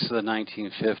context of the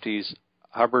 1950s,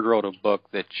 Hubbard wrote a book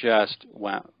that just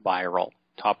went viral,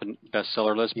 top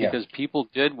bestseller list, because people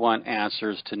did want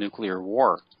answers to nuclear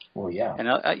war. Well, yeah, and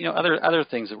other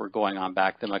things that were going on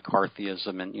back then,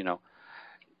 McCarthyism, and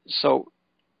so.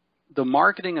 The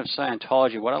marketing of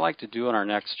Scientology, what I like to do in our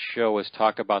next show is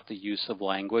talk about the use of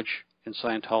language in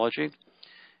Scientology,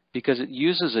 because it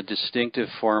uses a distinctive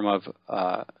form of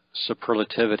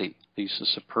superlativity, the use of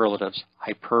superlatives,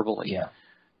 hyperbole,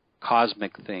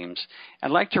 cosmic themes.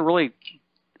 I'd like to really,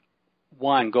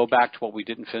 go back to what we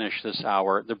didn't finish this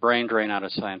hour, the brain drain out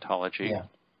of Scientology. Yeah.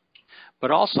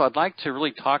 But also I'd like to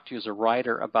really talk to you as a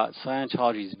writer about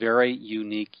Scientology's very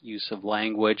unique use of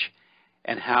language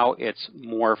and how it's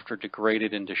morphed or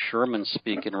degraded into Sherman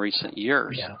speak in recent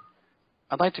years. Yeah.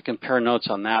 I'd like to compare notes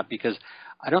on that, because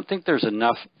I don't think there's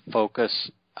enough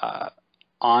focus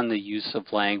on the use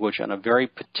of language, on a very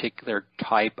particular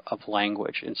type of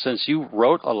language. And since you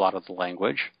wrote a lot of the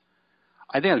language,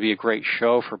 I think it would be a great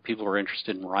show for people who are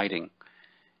interested in writing,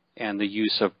 and the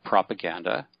use of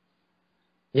propaganda,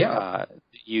 the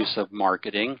use of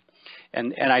marketing.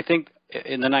 And I think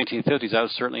in the 1950s, that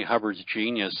was certainly Hubbard's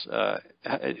genius.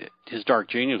 His dark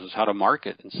genius was how to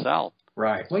market and sell.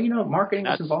 Right. Well, marketing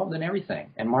is involved in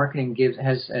everything, and marketing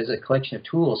has a collection of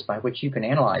tools by which you can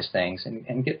analyze things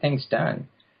and get things done,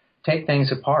 take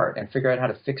things apart, and figure out how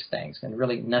to fix things. And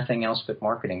really, nothing else but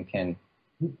marketing can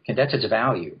that's its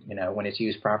value. When it's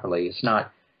used properly, it's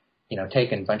not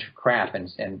taking a bunch of crap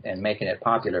and making it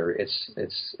popular.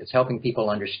 It's helping people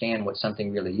understand what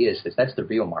something really is. That's the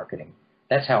real marketing.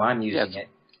 That's how I'm using it.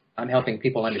 I'm helping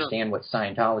people understand what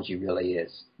Scientology really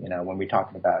is. When we're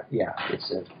talking about,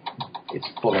 it's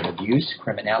full of abuse,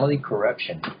 criminality,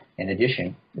 corruption. In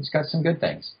addition, it's got some good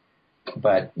things.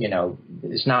 But,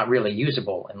 it's not really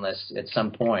usable unless at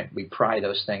some point we pry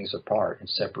those things apart and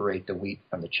separate the wheat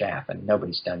from the chaff, and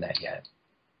nobody's done that yet.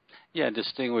 Yeah,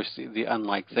 distinguish the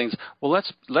unlike things. Well,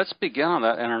 let's begin on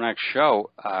that in our next show.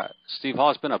 Steve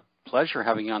Hall, it's been a pleasure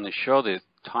having you on the show. The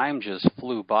time just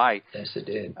flew by. Yes, it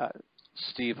did.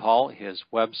 Steve Hall, his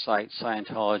website,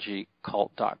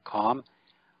 Scientologycult.com.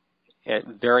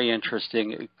 Very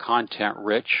interesting,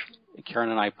 content-rich.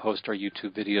 Karen and I post our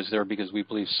YouTube videos there because we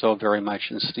believe so very much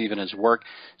in Steve and his work.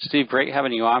 Steve, great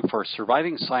having you on for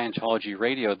Surviving Scientology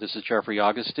Radio. This is Jeffrey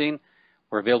Augustine.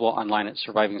 We're available online at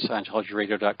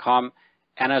SurvivingScientologyRadio.com.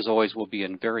 And as always, we'll be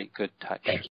in very good touch. Thank you.